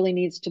most part, really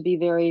needs to be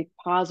very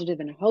positive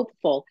and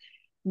hopeful.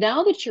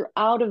 Now that you're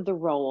out of the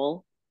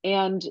role,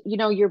 and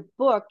your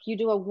book, you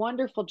do a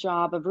wonderful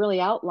job of really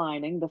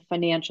outlining the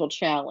financial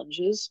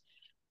challenges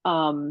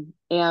and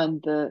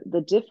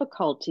the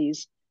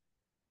difficulties.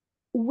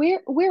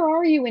 Where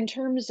are you in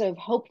terms of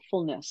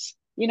hopefulness?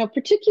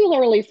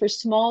 Particularly for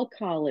small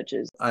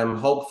colleges. I'm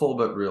hopeful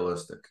but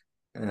realistic.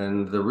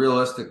 And the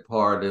realistic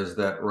part is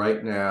that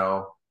right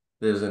now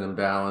there's an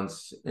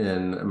imbalance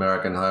in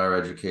American higher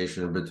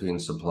education between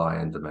supply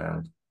and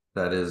demand.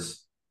 That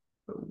is,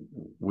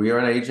 we are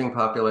an aging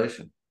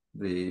population.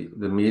 The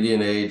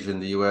median age in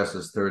the US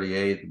is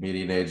 38, the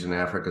median age in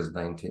Africa is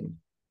 19.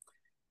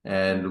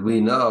 And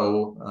we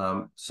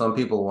know some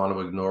people want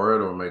to ignore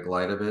it or make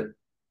light of it,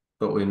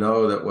 but we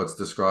know that what's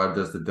described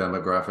as the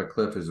demographic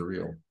cliff is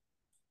real.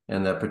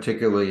 And that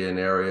particularly in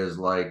areas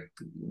like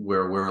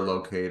where we're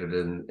located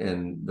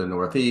in the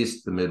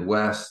Northeast, the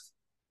Midwest,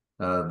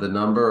 the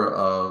number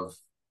of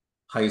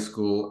high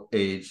school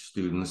age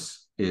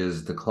students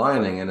is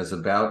declining and is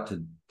about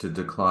to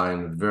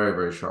decline very,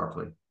 very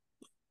sharply.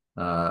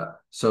 So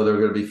there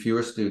are going to be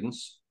fewer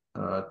students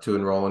to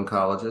enroll in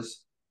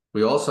colleges.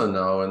 We also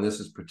know, and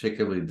this is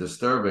particularly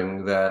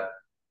disturbing, that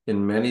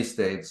in many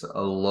states,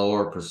 a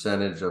lower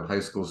percentage of high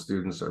school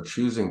students are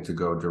choosing to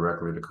go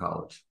directly to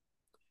college.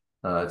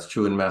 It's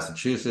true in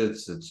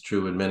Massachusetts. It's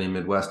true in many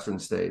Midwestern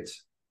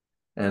states.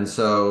 And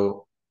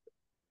so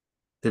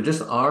there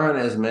just aren't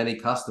as many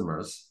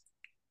customers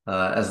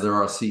as there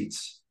are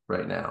seats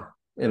right now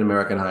in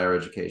American higher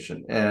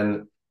education.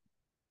 And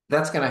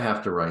that's going to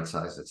have to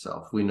right-size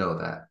itself. We know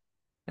that.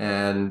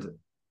 And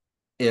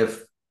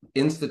if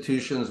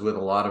institutions with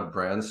a lot of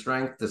brand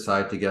strength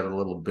decide to get a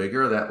little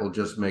bigger, that will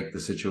just make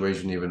the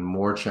situation even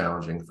more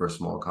challenging for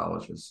small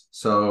colleges.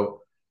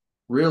 So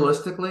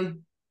realistically,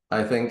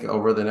 I think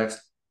over the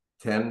next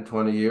 10,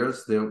 20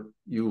 years,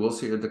 you will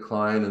see a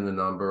decline in the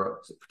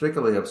number,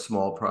 particularly of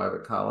small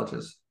private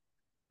colleges,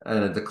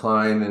 and a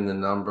decline in the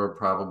number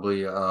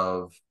probably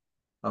of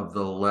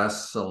the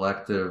less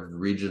selective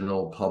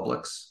regional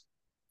publics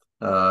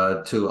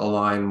to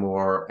align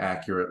more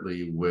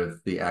accurately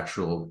with the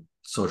actual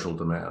social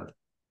demand.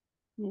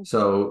 Mm-hmm.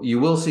 So you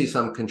will see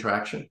some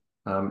contraction.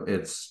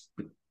 It's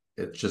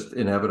just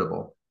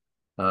inevitable.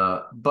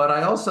 But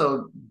I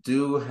also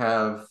do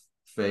have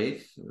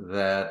faith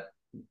that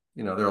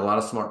there are a lot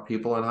of smart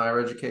people in higher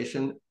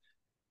education.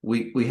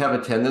 We have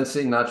a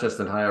tendency, not just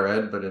in higher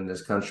ed, but in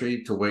this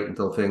country, to wait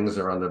until things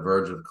are on the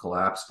verge of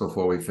collapse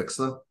before we fix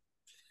them.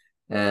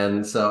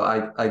 And so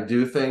I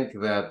do think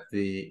that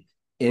the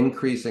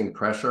increasing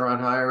pressure on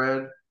higher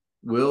ed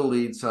will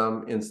lead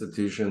some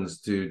institutions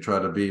to try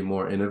to be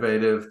more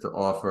innovative, to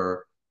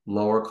offer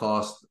lower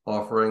cost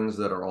offerings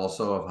that are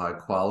also of high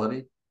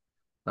quality,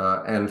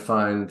 and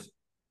find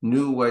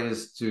new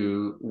ways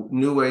to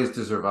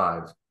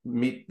survive,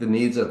 meet the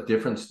needs of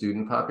different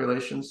student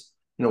populations.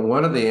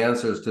 One of the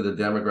answers to the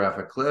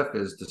demographic cliff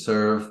is to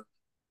serve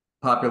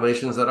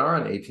populations that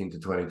aren't 18 to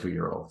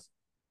 22-year-olds.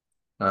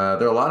 There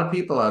are a lot of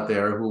people out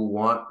there who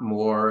want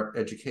more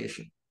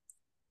education,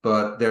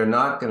 but they're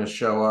not going to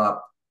show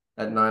up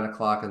at 9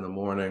 o'clock in the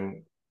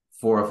morning,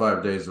 4 or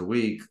 5 days a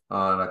week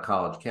on a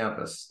college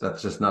campus.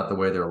 That's just not the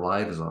way their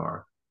lives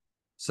are.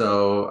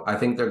 So I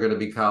think there are going to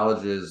be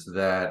colleges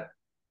that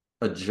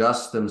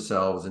adjust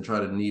themselves and try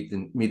to meet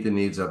the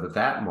needs of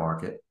that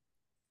market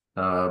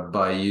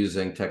by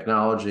using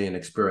technology and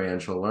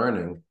experiential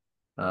learning,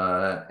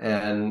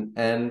 and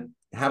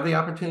have the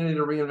opportunity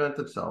to reinvent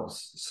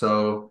themselves.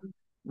 So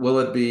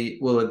will it be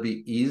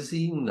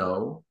easy?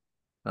 No,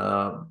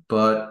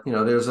 but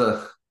there's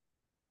a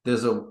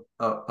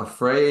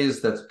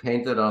phrase that's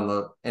painted on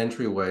the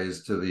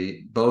entryways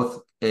to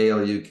both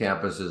ALU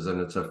campuses, and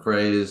it's a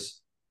phrase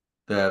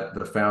that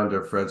the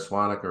founder, Fred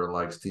Swaniker,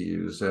 likes to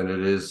use, and it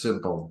is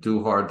simple: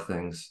 do hard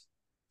things.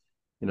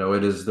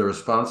 It is the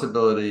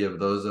responsibility of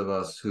those of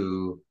us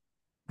who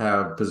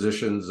have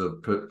positions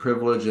of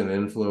privilege and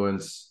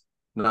influence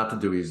not to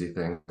do easy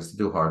things, to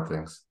do hard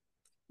things.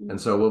 And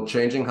so will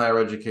changing higher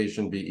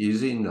education be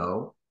easy?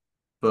 No.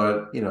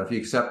 But if you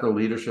accept a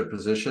leadership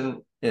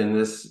position in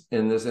this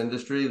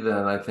industry,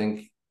 then I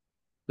think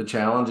the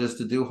challenge is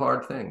to do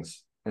hard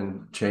things.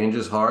 And change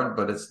is hard,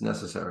 but it's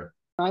necessary.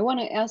 I want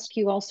to ask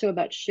you also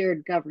about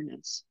shared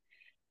governance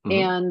Mm-hmm.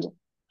 and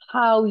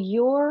how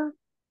your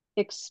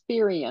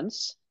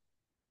experience,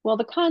 well,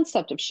 the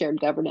concept of shared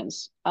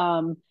governance,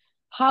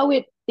 how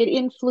it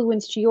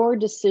influenced your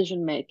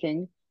decision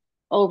making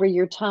over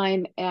your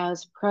time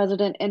as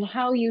president, and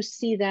how you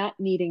see that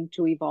needing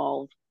to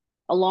evolve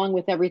along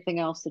with everything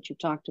else that you've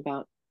talked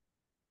about.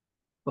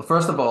 Well,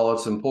 first of all,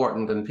 it's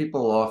important, and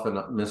people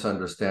often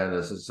misunderstand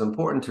this. It's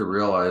important to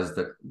realize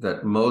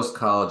that most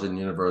college and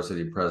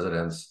university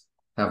presidents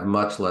have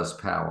much less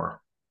power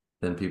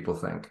than people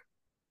think.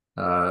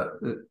 Uh,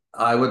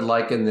 I would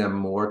liken them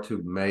more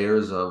to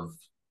mayors of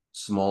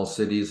small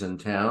cities and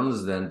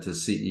towns than to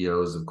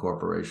CEOs of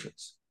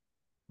corporations,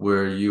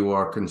 where you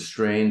are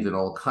constrained in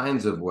all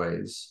kinds of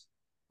ways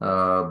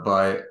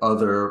by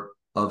other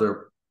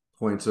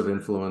points of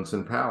influence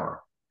and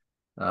power.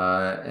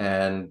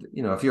 And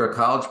if you're a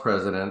college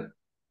president,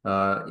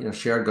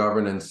 shared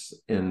governance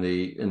in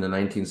the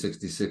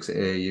 1966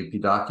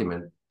 AAUP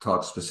document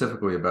talks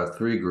specifically about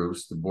three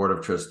groups: the board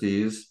of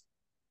trustees,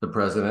 the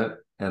president,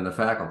 and the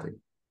faculty,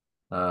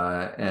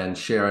 and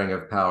sharing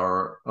of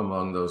power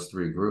among those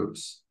three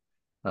groups.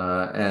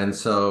 And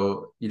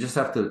so you just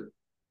have to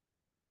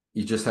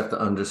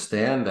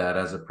understand that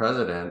as a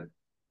president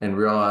and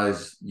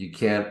realize you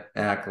can't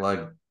act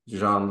like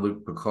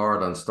Jean-Luc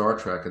Picard on Star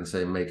Trek and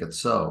say, make it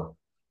so.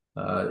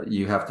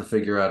 You have to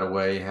figure out a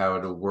way how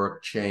to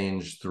work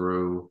change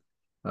through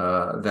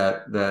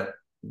that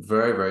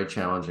very, very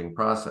challenging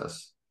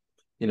process.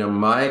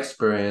 My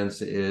experience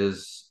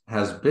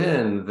has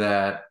been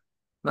that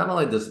not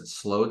only does it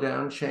slow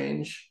down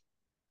change,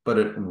 but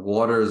it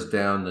waters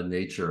down the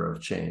nature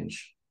of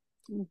change.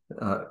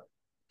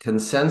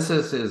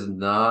 Consensus is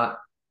not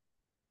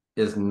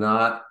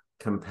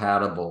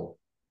compatible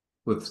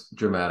with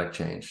dramatic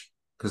change,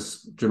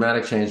 because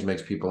dramatic change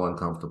makes people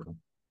uncomfortable.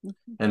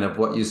 And if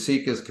what you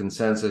seek is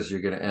consensus,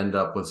 you're going to end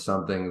up with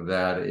something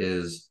that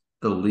is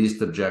the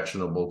least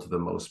objectionable to the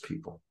most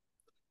people.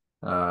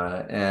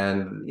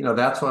 And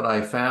that's what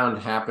I found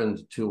happened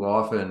too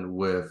often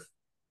with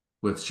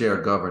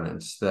shared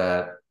governance,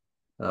 that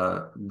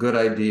good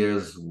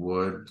ideas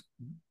would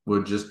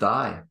just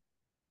die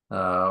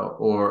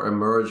or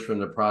emerge from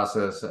the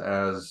process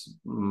as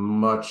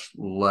much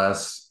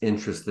less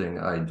interesting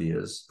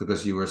ideas,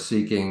 because you were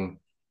seeking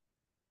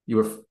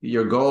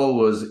your goal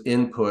was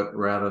input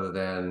rather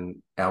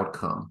than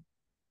outcome.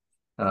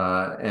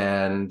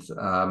 I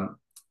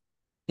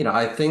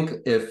think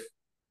if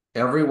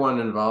everyone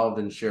involved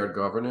in shared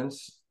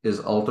governance is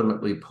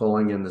ultimately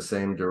pulling in the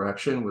same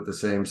direction with the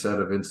same set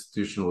of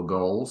institutional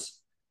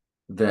goals,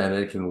 then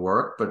it can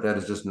work. But that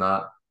is just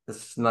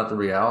it's not the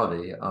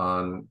reality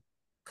on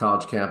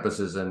college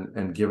campuses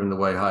and given the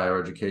way higher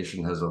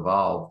education has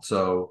evolved.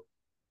 So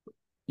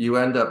you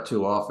end up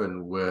too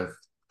often with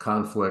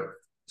conflict,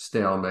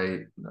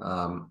 stalemate,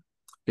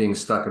 being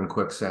stuck in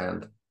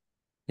quicksand.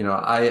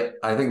 I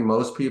think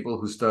most people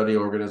who study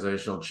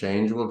organizational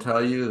change will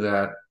tell you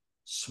that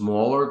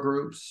smaller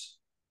groups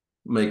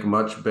make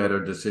much better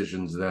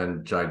decisions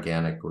than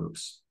gigantic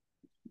groups.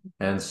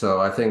 And so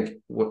I think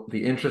what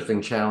the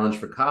interesting challenge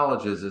for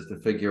colleges is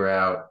to figure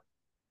out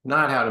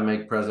not how to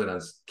make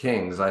presidents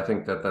kings. I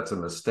think that's a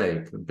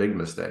mistake, a big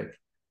mistake,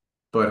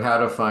 but how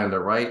to find the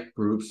right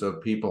groups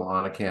of people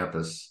on a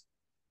campus,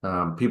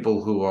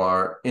 people who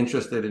are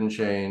interested in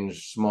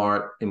change,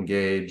 smart,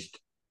 engaged,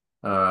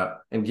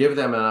 and give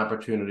them an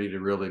opportunity to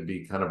really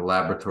be kind of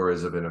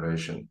laboratories of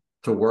innovation,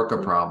 to work a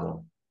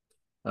problem,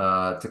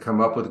 to come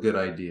up with good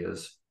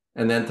ideas,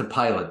 and then to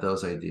pilot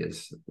those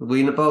ideas.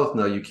 We both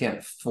know you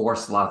can't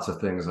force lots of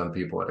things on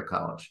people at a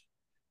college,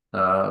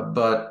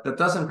 but that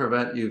doesn't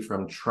prevent you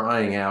from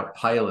trying out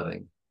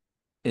piloting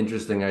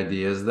interesting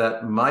ideas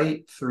that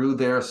might, through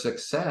their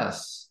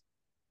success,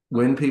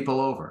 win people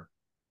over.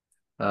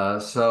 I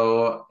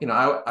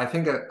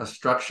think a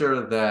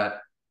structure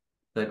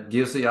that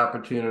gives the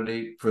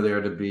opportunity for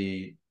there to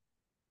be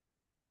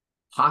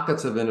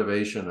pockets of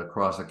innovation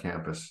across a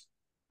campus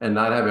and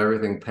not have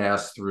everything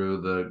pass through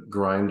the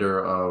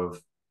grinder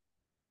of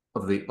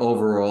the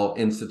overall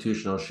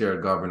institutional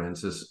shared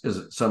governance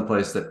is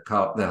someplace that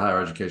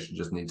higher education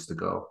just needs to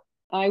go.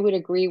 I would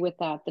agree with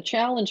that. The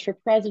challenge for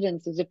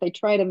presidents is if they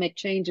try to make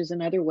changes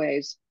in other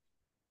ways,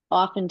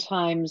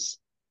 oftentimes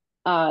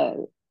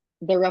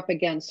they're up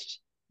against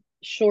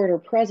shorter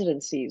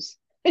presidencies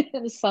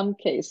in some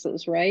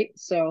cases, right?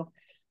 So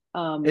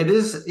it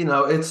is,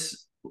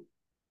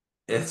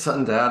 it's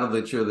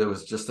undoubtedly true. There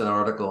was just an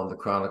article in the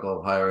Chronicle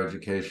of Higher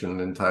Education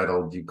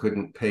entitled "You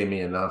Couldn't Pay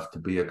Me Enough to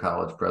Be a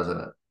College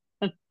President,"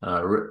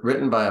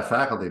 written by a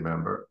faculty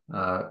member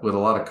with a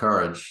lot of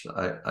courage,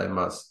 I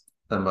must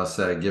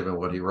say, given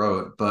what he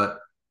wrote. But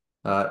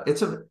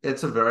it's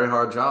a very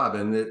hard job,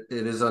 and it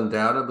is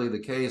undoubtedly the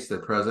case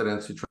that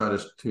presidents who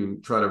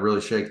try to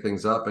really shake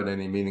things up in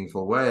any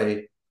meaningful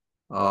way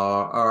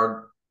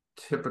are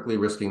typically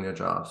risking their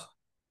jobs.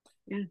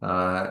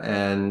 Yeah.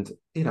 And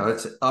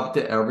it's up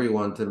to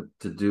everyone to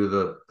do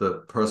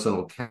the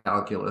personal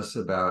calculus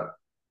about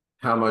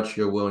how much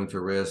you're willing to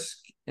risk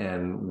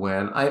and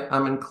when.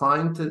 I'm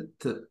inclined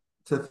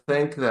to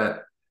think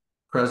that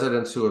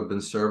presidents who have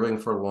been serving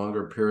for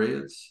longer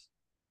periods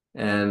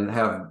and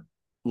have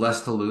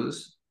less to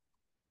lose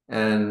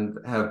and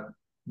have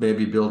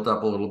maybe built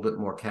up a little bit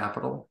more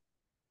capital,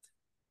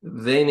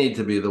 they need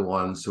to be the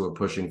ones who are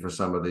pushing for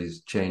some of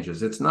these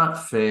changes. It's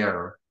not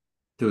fair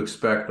to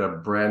expect a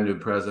brand new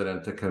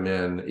president to come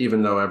in,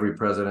 even though every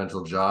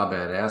presidential job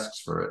ad asks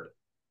for it,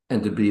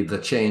 and to be the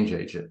change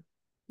agent.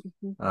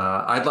 Mm-hmm.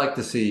 I'd like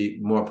to see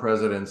more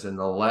presidents in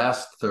the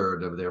last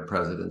third of their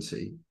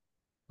presidency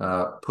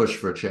push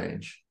for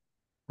change,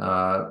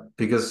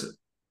 because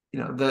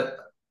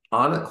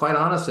quite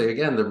honestly,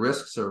 again, the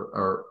risks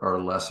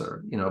are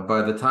lesser.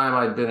 By the time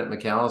I'd been at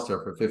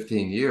McAllister for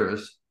 15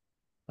 years,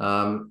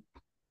 I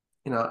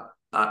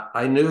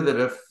knew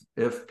that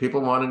if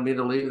people wanted me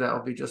to leave, that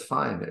would be just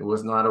fine. It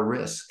was not a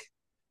risk.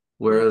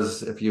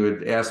 Whereas if you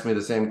had asked me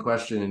the same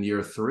question in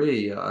year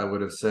 3, I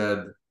would have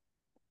said,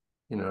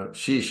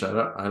 sheesh,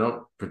 I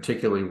don't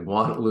particularly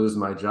want to lose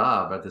my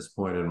job at this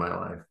point in my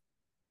life.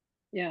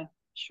 Yeah,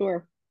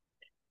 sure.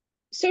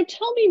 So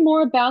tell me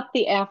more about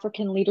the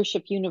African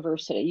Leadership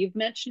University. You've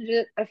mentioned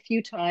it a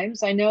few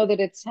times. I know that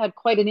it's had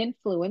quite an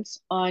influence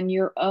on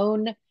your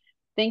own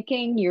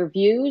thinking, your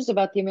views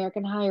about the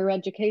American higher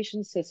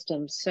education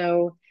system.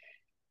 So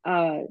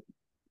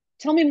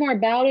tell me more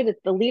about it,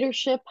 the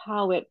leadership,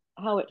 how it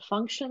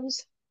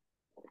functions.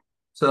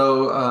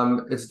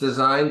 So it's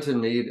designed to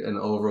meet an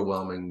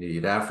overwhelming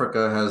need.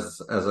 Africa has,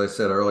 as I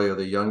said earlier,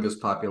 the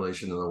youngest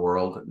population in the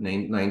world,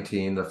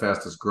 19, the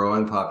fastest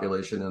growing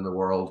population in the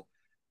world,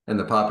 and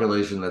the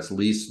population that's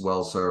least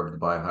well served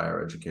by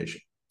higher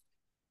education.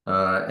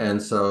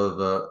 And so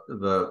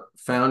the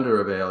founder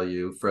of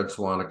ALU, Fred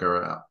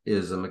Swaniker,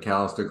 is a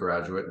McAllister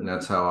graduate, and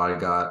that's how I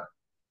got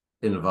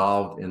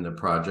involved in the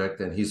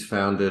project. And he's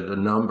founded a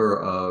number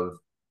of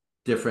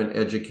different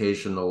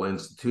educational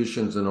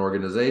institutions and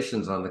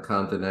organizations on the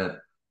continent,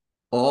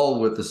 all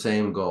with the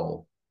same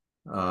goal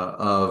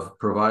of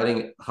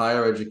providing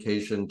higher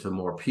education to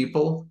more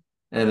people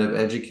and of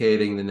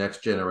educating the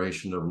next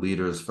generation of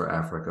leaders for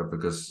Africa,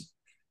 because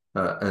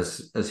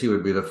as he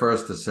would be the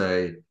first to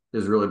say,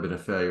 there's really been a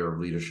failure of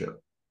leadership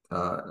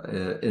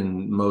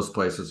in most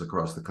places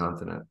across the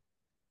continent.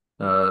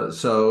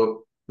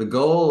 So the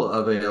goal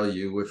of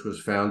ALU, which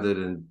was founded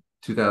in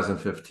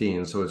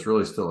 2015, so it's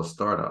really still a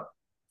startup,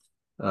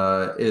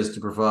 is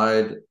to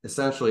provide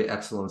essentially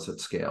excellence at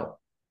scale.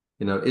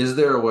 Is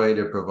there a way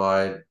to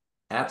provide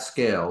at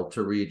scale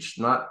to reach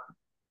not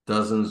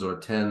dozens or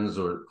tens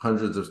or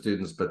hundreds of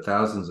students, but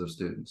thousands of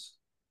students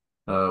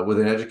with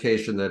an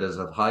education that is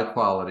of high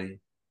quality,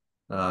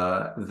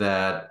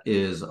 that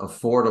is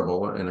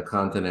affordable in a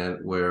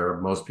continent where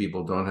most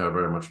people don't have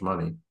very much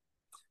money,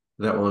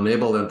 that will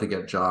enable them to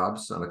get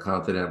jobs on a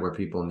continent where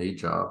people need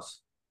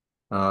jobs,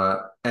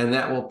 and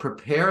that will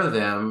prepare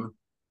them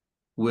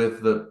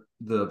with the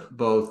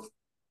both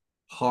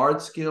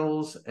hard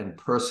skills and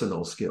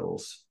personal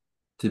skills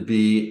to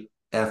be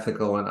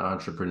ethical and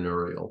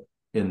entrepreneurial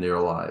in their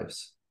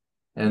lives.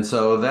 And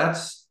so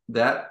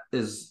that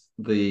is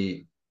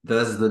the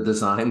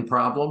design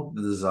problem,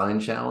 the design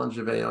challenge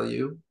of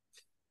ALU.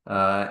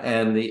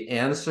 And the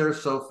answer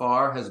so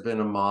far has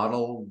been a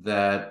model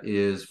that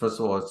is, first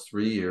of all, it's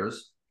 3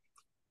 years.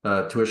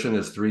 Tuition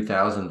is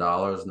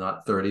 $3,000,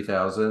 not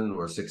 $30,000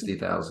 or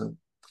 $60,000.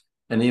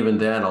 And even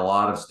then, a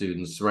lot of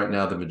students, right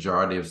now, the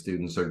majority of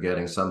students are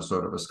getting some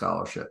sort of a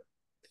scholarship.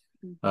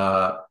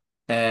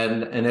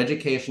 And an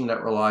education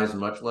that relies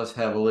much less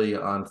heavily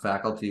on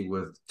faculty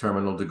with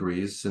terminal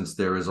degrees, since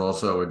there is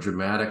also a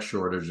dramatic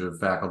shortage of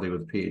faculty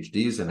with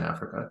PhDs in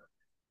Africa.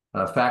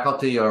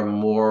 Faculty are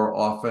more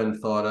often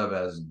thought of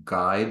as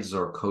guides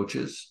or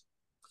coaches.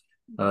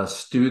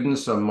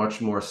 Students are much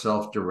more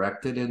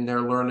self-directed in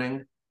their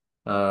learning.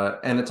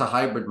 And it's a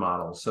hybrid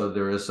model. So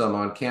there is some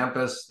on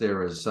campus,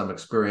 there is some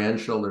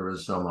experiential, there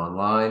is some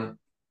online.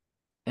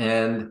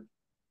 And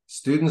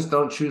students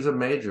don't choose a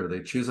major,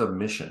 they choose a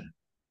mission.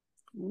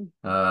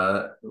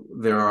 There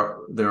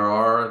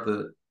are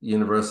the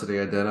university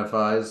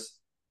identifies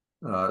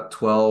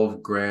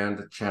 12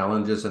 grand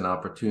challenges and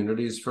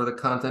opportunities for the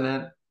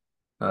continent.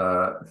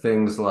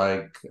 Things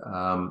like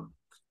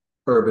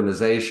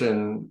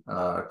urbanization,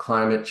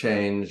 climate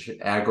change,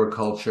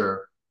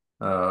 agriculture,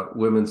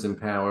 women's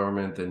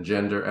empowerment and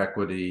gender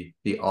equity,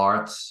 the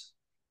arts,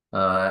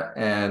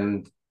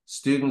 and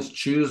students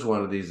choose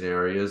one of these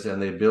areas and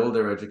they build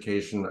their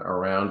education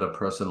around a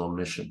personal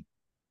mission.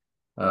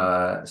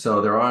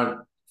 So there aren't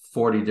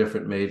 40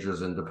 different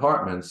majors and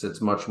departments,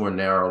 it's much more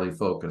narrowly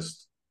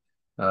focused.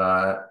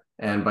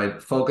 And by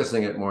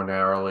focusing it more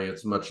narrowly,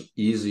 it's much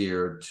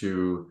easier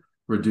to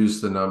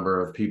reduce the number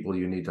of people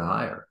you need to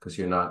hire because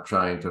you're not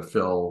trying to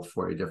fill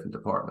 40 different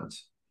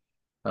departments.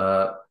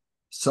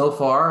 So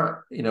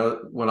far,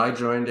 when I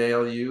joined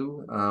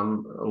ALU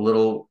a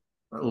little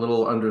a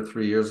little under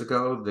 3 years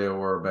ago, there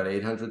were about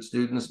 800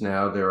 students.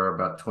 Now there are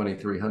about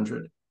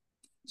 2,300.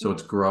 So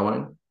it's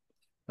growing.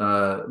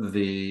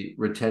 The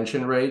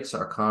retention rates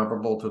are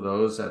comparable to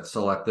those at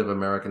selective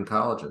American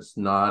colleges,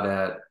 not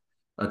at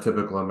a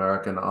typical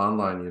American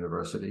online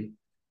university.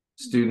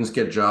 Students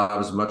get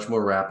jobs much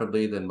more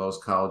rapidly than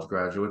most college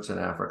graduates in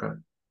Africa.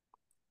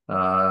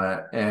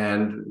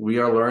 And we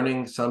are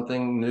learning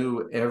something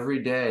new every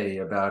day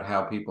about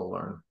how people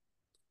learn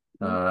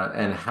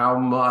and how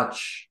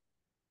much,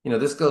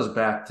 this goes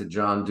back to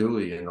John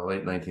Dewey in the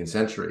late 19th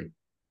century.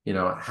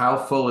 How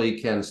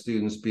fully can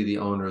students be the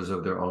owners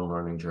of their own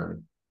learning journey?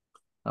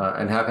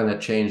 And how can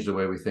that change the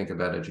way we think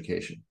about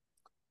education?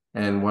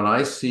 And when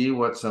I see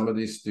what some of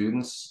these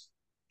students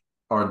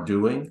are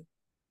doing,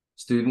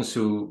 students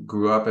who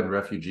grew up in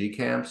refugee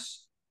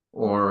camps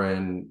or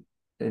in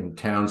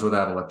towns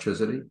without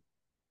electricity,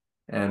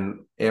 and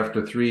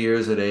after 3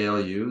 years at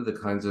ALU, the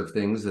kinds of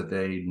things that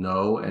they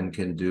know and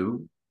can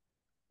do,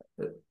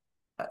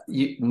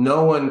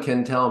 no one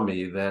can tell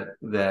me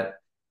that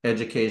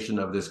education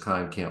of this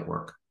kind can't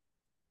work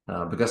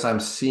because I'm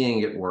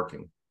seeing it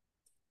working.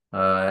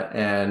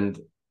 And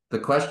the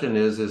question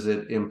is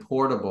it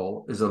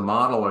importable? Is a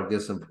model like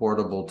this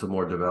importable to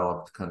more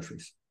developed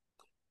countries?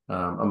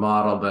 A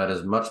model that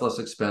is much less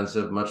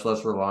expensive, much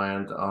less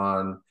reliant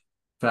on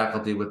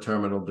faculty with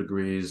terminal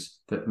degrees,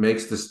 that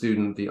makes the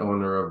student the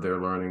owner of their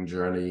learning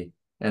journey,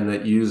 and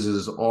that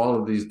uses all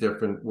of these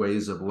different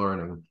ways of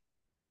learning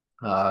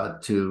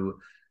to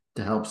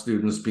help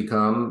students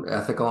become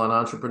ethical and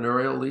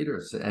entrepreneurial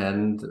leaders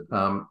and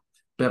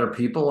better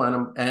people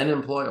and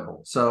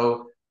employable.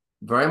 So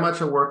very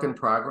much a work in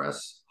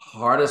progress.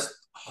 Hardest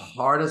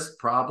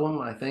problem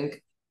I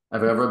think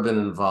I've ever been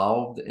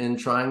involved in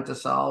trying to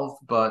solve,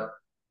 but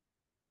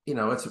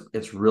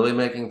it's really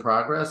making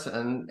progress,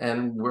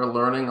 and we're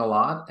learning a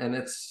lot, and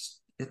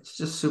it's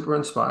just super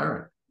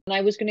inspiring. And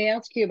I was going to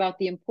ask you about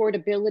the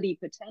importability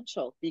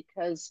potential,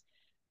 because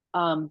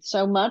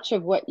so much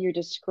of what you're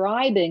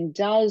describing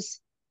does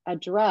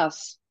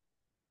address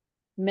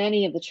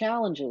many of the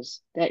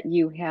challenges that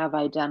you have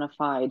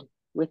identified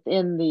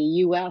within the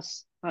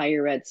U.S.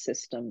 higher ed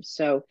system.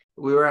 So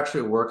we were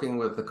actually working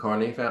with the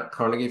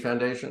Carnegie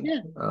Foundation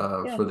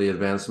yeah. for the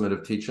advancement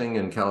of teaching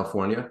in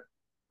California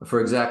for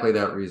exactly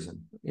that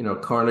reason.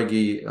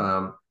 Carnegie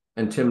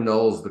and Tim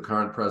Knowles, the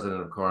current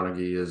president of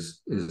Carnegie,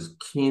 is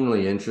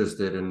keenly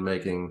interested in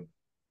making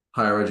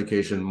higher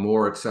education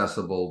more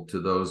accessible to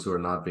those who are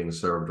not being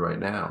served right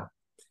now.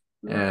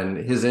 And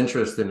his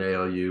interest in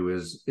ALU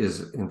is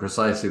in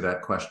precisely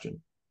that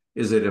question.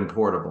 Is it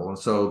importable? And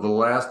so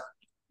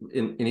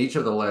in each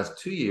of the last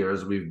 2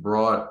 years, we've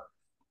brought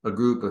a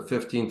group of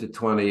 15 to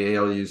 20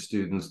 ALU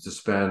students to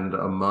spend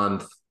a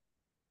month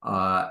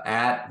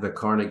at the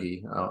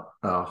Carnegie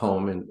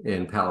home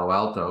in Palo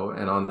Alto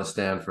and on the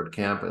Stanford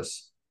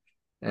campus.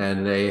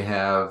 And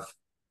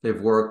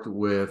they've worked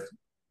with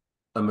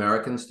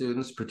American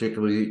students,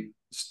 particularly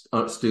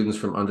students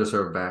from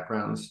underserved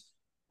backgrounds.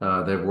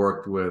 They've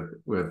worked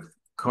with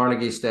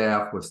Carnegie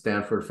staff, with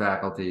Stanford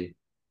faculty,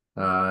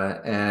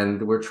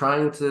 and we're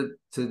trying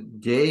to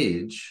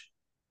gauge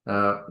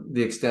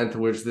the extent to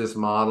which this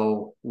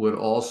model would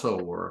also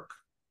work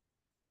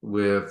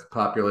with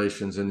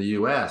populations in the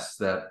U.S.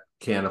 that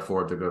can't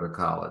afford to go to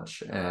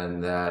college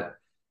and that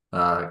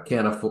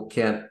can't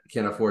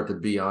afford to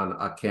be on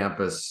a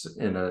campus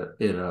in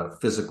a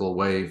physical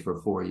way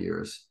for 4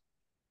 years.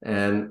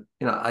 And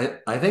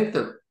I think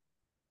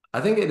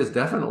it is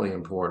definitely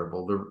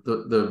importable.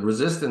 The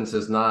resistance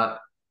is not,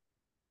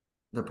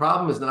 the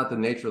problem is not the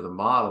nature of the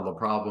model. The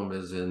problem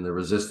is in the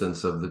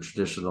resistance of the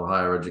traditional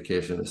higher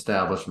education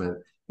establishment,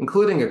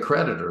 including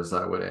accreditors,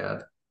 I would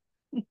add,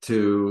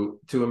 to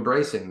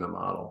embracing the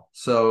model.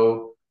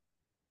 So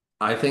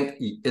I think,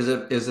 is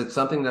it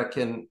something that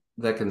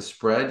can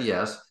spread?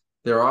 Yes.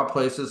 There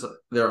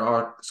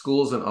are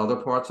schools in other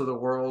parts of the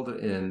world,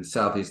 in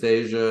Southeast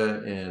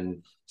Asia,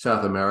 in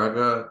South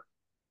America,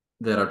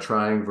 that are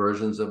trying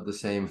versions of the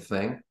same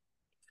thing.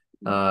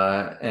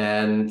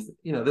 And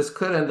this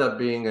could end up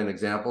being an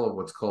example of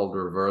what's called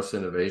reverse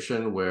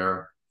innovation,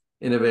 where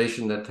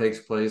innovation that takes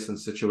place in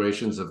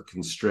situations of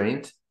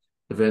constraint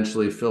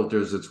eventually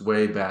filters its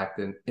way back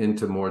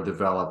into more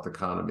developed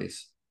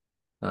economies.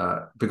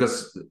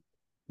 Because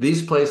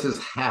these places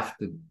have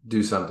to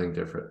do something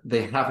different.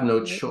 They have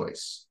no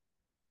choice.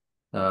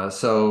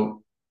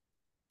 So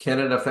can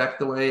it affect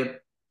the way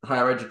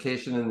higher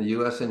education in the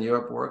US and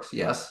Europe works?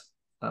 Yes.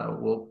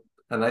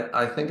 And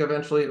I think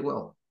eventually it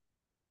will.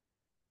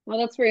 Well,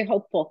 that's very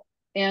hopeful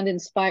and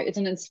it's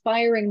an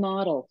inspiring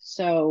model.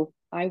 So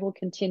I will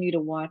continue to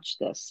watch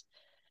this.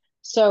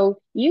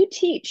 So you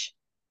teach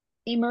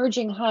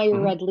emerging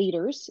higher ed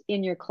leaders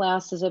in your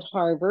classes at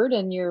Harvard,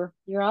 and you're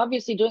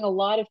obviously doing a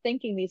lot of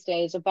thinking these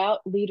days about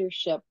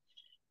leadership.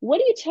 What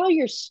do you tell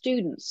your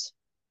students?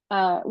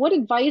 What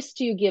advice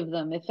do you give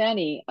them, if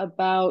any,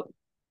 about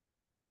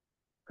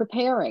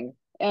preparing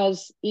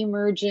as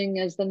emerging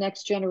as the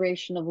next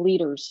generation of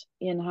leaders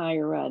in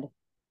higher ed?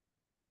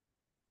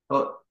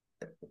 Well,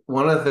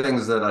 one of the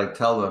things that I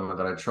tell them,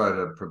 that I try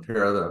to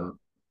prepare them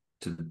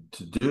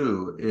to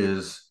do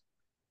is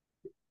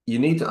you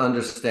need to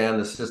understand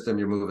the system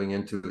you're moving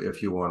into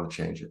if you want to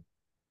change it.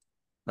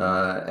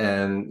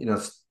 And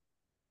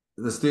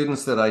the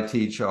students that I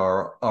teach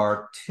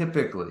are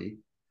typically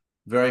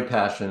very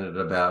passionate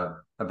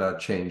about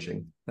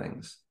changing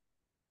things.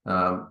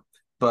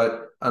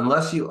 But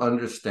unless you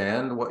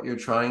understand what you're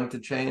trying to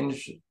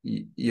change,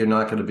 you're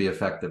not going to be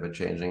effective at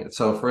changing it.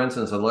 So, for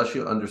instance, unless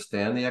you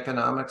understand the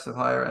economics of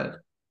higher ed,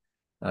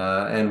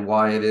 and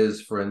why it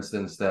is, for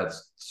instance, that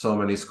so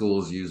many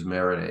schools use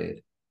merit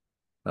aid,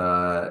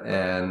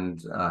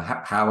 and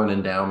how an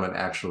endowment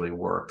actually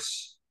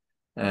works,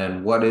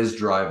 and what is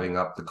driving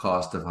up the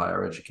cost of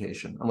higher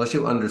education. Unless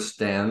you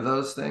understand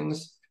those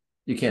things,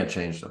 you can't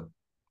change them.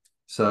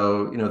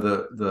 So,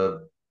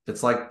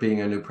 it's like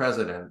being a new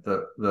president.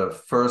 The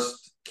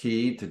first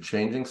key to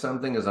changing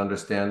something is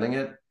understanding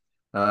it.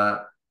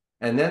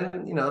 And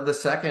then, the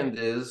second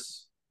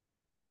is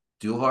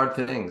do hard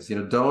things.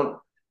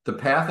 The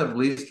path of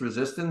least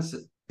resistance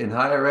in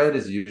higher ed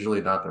is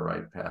usually not the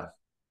right path.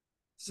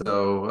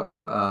 So,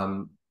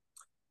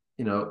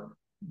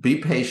 be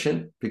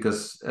patient,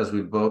 because as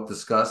we both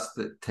discussed,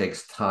 it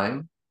takes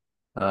time.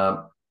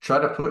 Try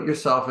to put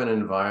yourself in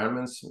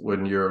environments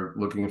when you're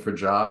looking for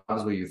jobs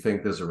where you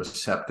think there's a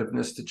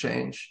receptiveness to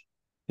change.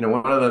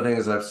 One of the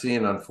things I've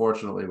seen,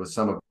 unfortunately, with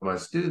some of my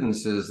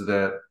students is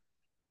that,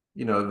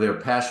 they're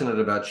passionate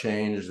about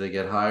change. They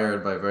get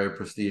hired by very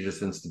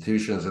prestigious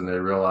institutions and they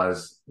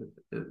realize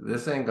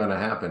this ain't going to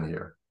happen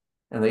here.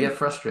 And they get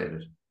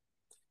frustrated.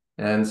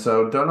 And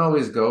so don't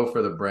always go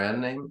for the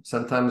brand name.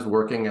 Sometimes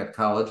working at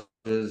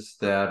colleges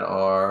that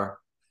are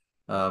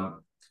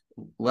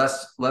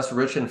less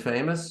rich and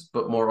famous,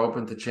 but more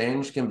open to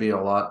change, can be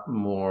a lot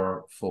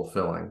more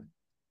fulfilling.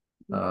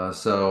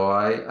 So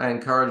I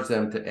encourage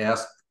them to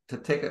ask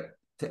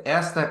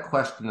that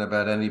question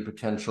about any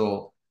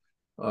potential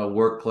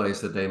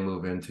workplace that they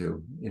move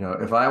into.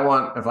 If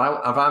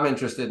I'm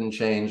interested in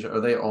change, are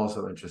they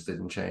also interested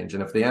in change?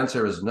 And if the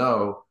answer is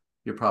no,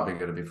 you're probably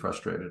going to be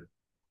frustrated.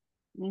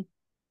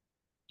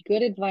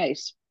 Good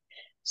advice.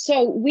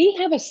 So we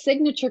have a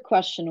signature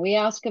question we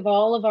ask of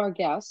all of our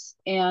guests,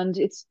 and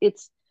it's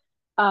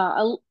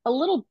a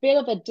little bit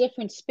of a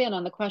different spin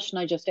on the question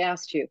I just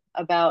asked you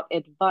about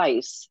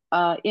advice.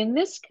 In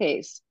this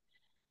case,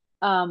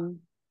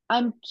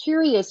 I'm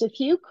curious if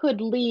you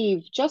could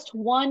leave just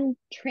one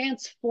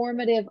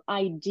transformative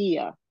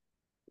idea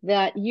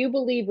that you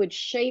believe would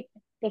shape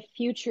the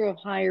future of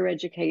higher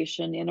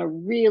education in a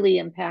really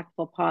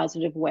impactful,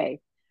 positive way.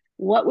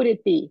 What would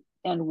it be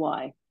and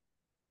why?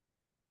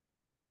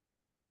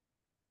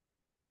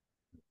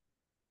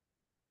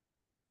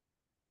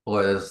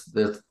 Boy,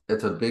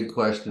 it's a big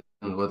question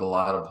with a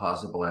lot of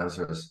possible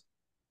answers.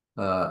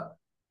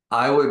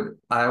 I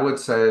would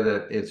say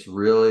that it's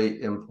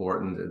really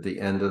important at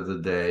the end of the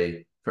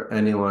day for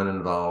anyone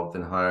involved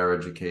in higher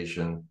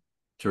education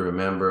to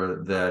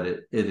remember that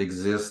it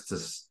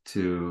exists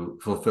to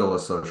fulfill a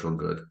social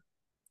good.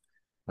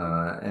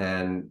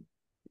 And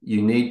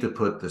you need to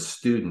put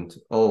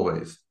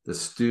always the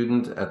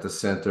student at the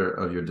center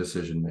of your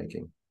decision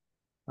making.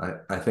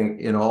 I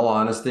think, in all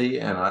honesty,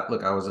 and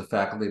I was a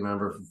faculty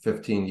member for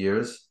 15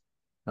 years.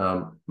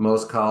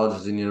 Most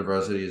colleges and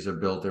universities are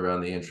built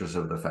around the interests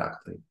of the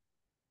faculty,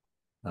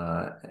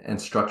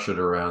 and structured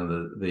around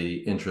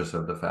the interests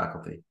of the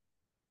faculty.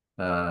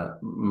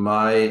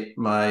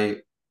 My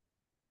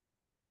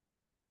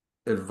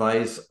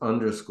advice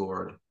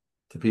underscored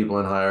to people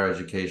in higher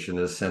education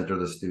is center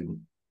the student.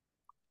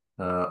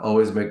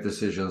 Always make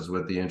decisions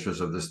with the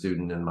interests of the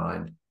student in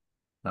mind.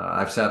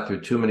 I've sat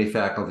through too many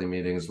faculty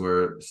meetings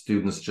where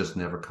students just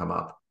never come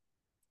up,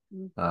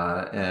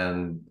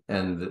 and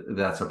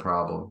that's a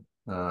problem.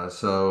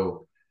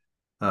 So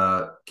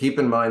keep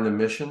in mind the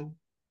mission.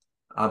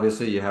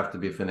 Obviously, you have to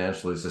be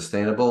financially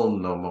sustainable.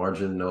 No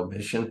margin, no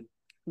mission.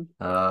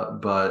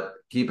 But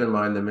keep in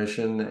mind the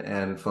mission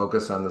and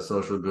focus on the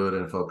social good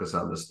and focus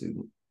on the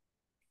student.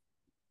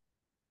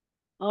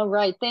 All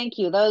right, thank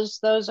you.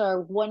 Those are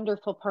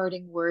wonderful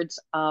parting words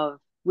of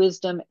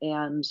wisdom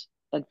and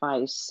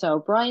advice. So,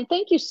 Brian,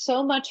 thank you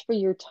so much for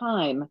your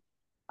time.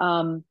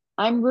 I'm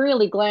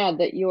really glad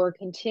that you're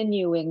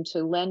continuing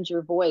to lend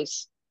your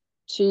voice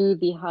to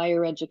the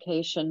higher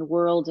education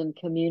world and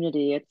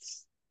community.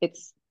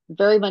 It's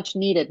very much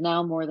needed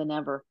now more than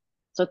ever.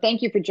 So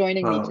thank you for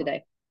joining me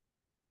today.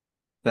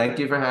 Thank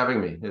you for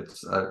having me.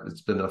 It's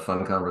been a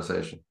fun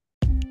conversation.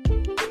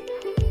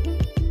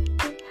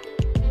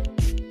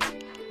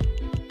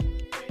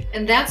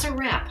 And that's a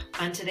wrap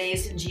on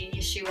today's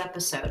Ingenious You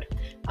episode.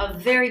 A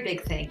very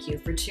big thank you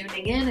for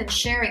tuning in and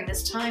sharing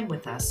this time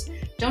with us.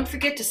 Don't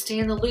forget to stay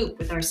in the loop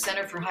with our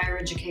Center for Higher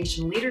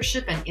Education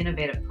Leadership and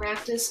Innovative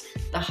Practice,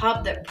 the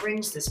hub that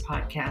brings this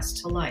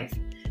podcast to life.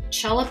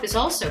 CHELUP is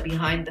also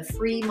behind the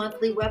free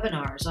monthly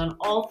webinars on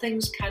all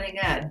things cutting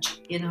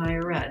edge in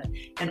higher ed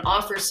and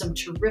offers some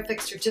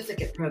terrific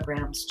certificate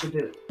programs to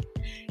boot.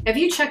 Have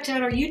you checked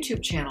out our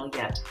YouTube channel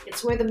yet?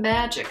 It's where the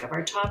magic of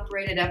our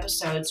top-rated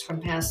episodes from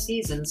past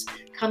seasons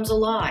comes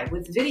alive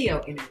with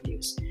video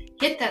interviews.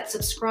 Hit that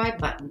subscribe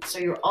button so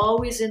you're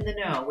always in the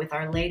know with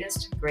our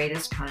latest and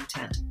greatest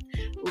content.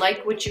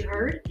 Like what you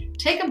heard?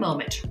 Take a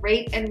moment to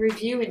rate and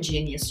review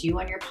Ingenious You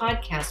on your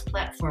podcast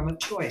platform of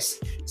choice.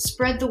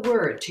 Spread the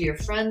word to your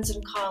friends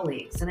and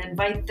colleagues and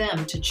invite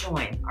them to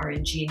join our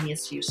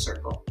Ingenious You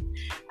circle.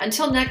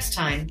 Until next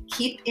time,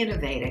 keep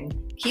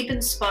innovating, keep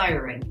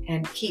inspiring,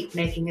 and keep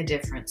making a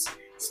difference.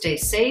 Stay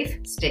safe,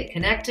 stay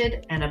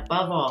connected, and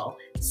above all,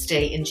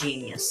 stay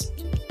ingenious.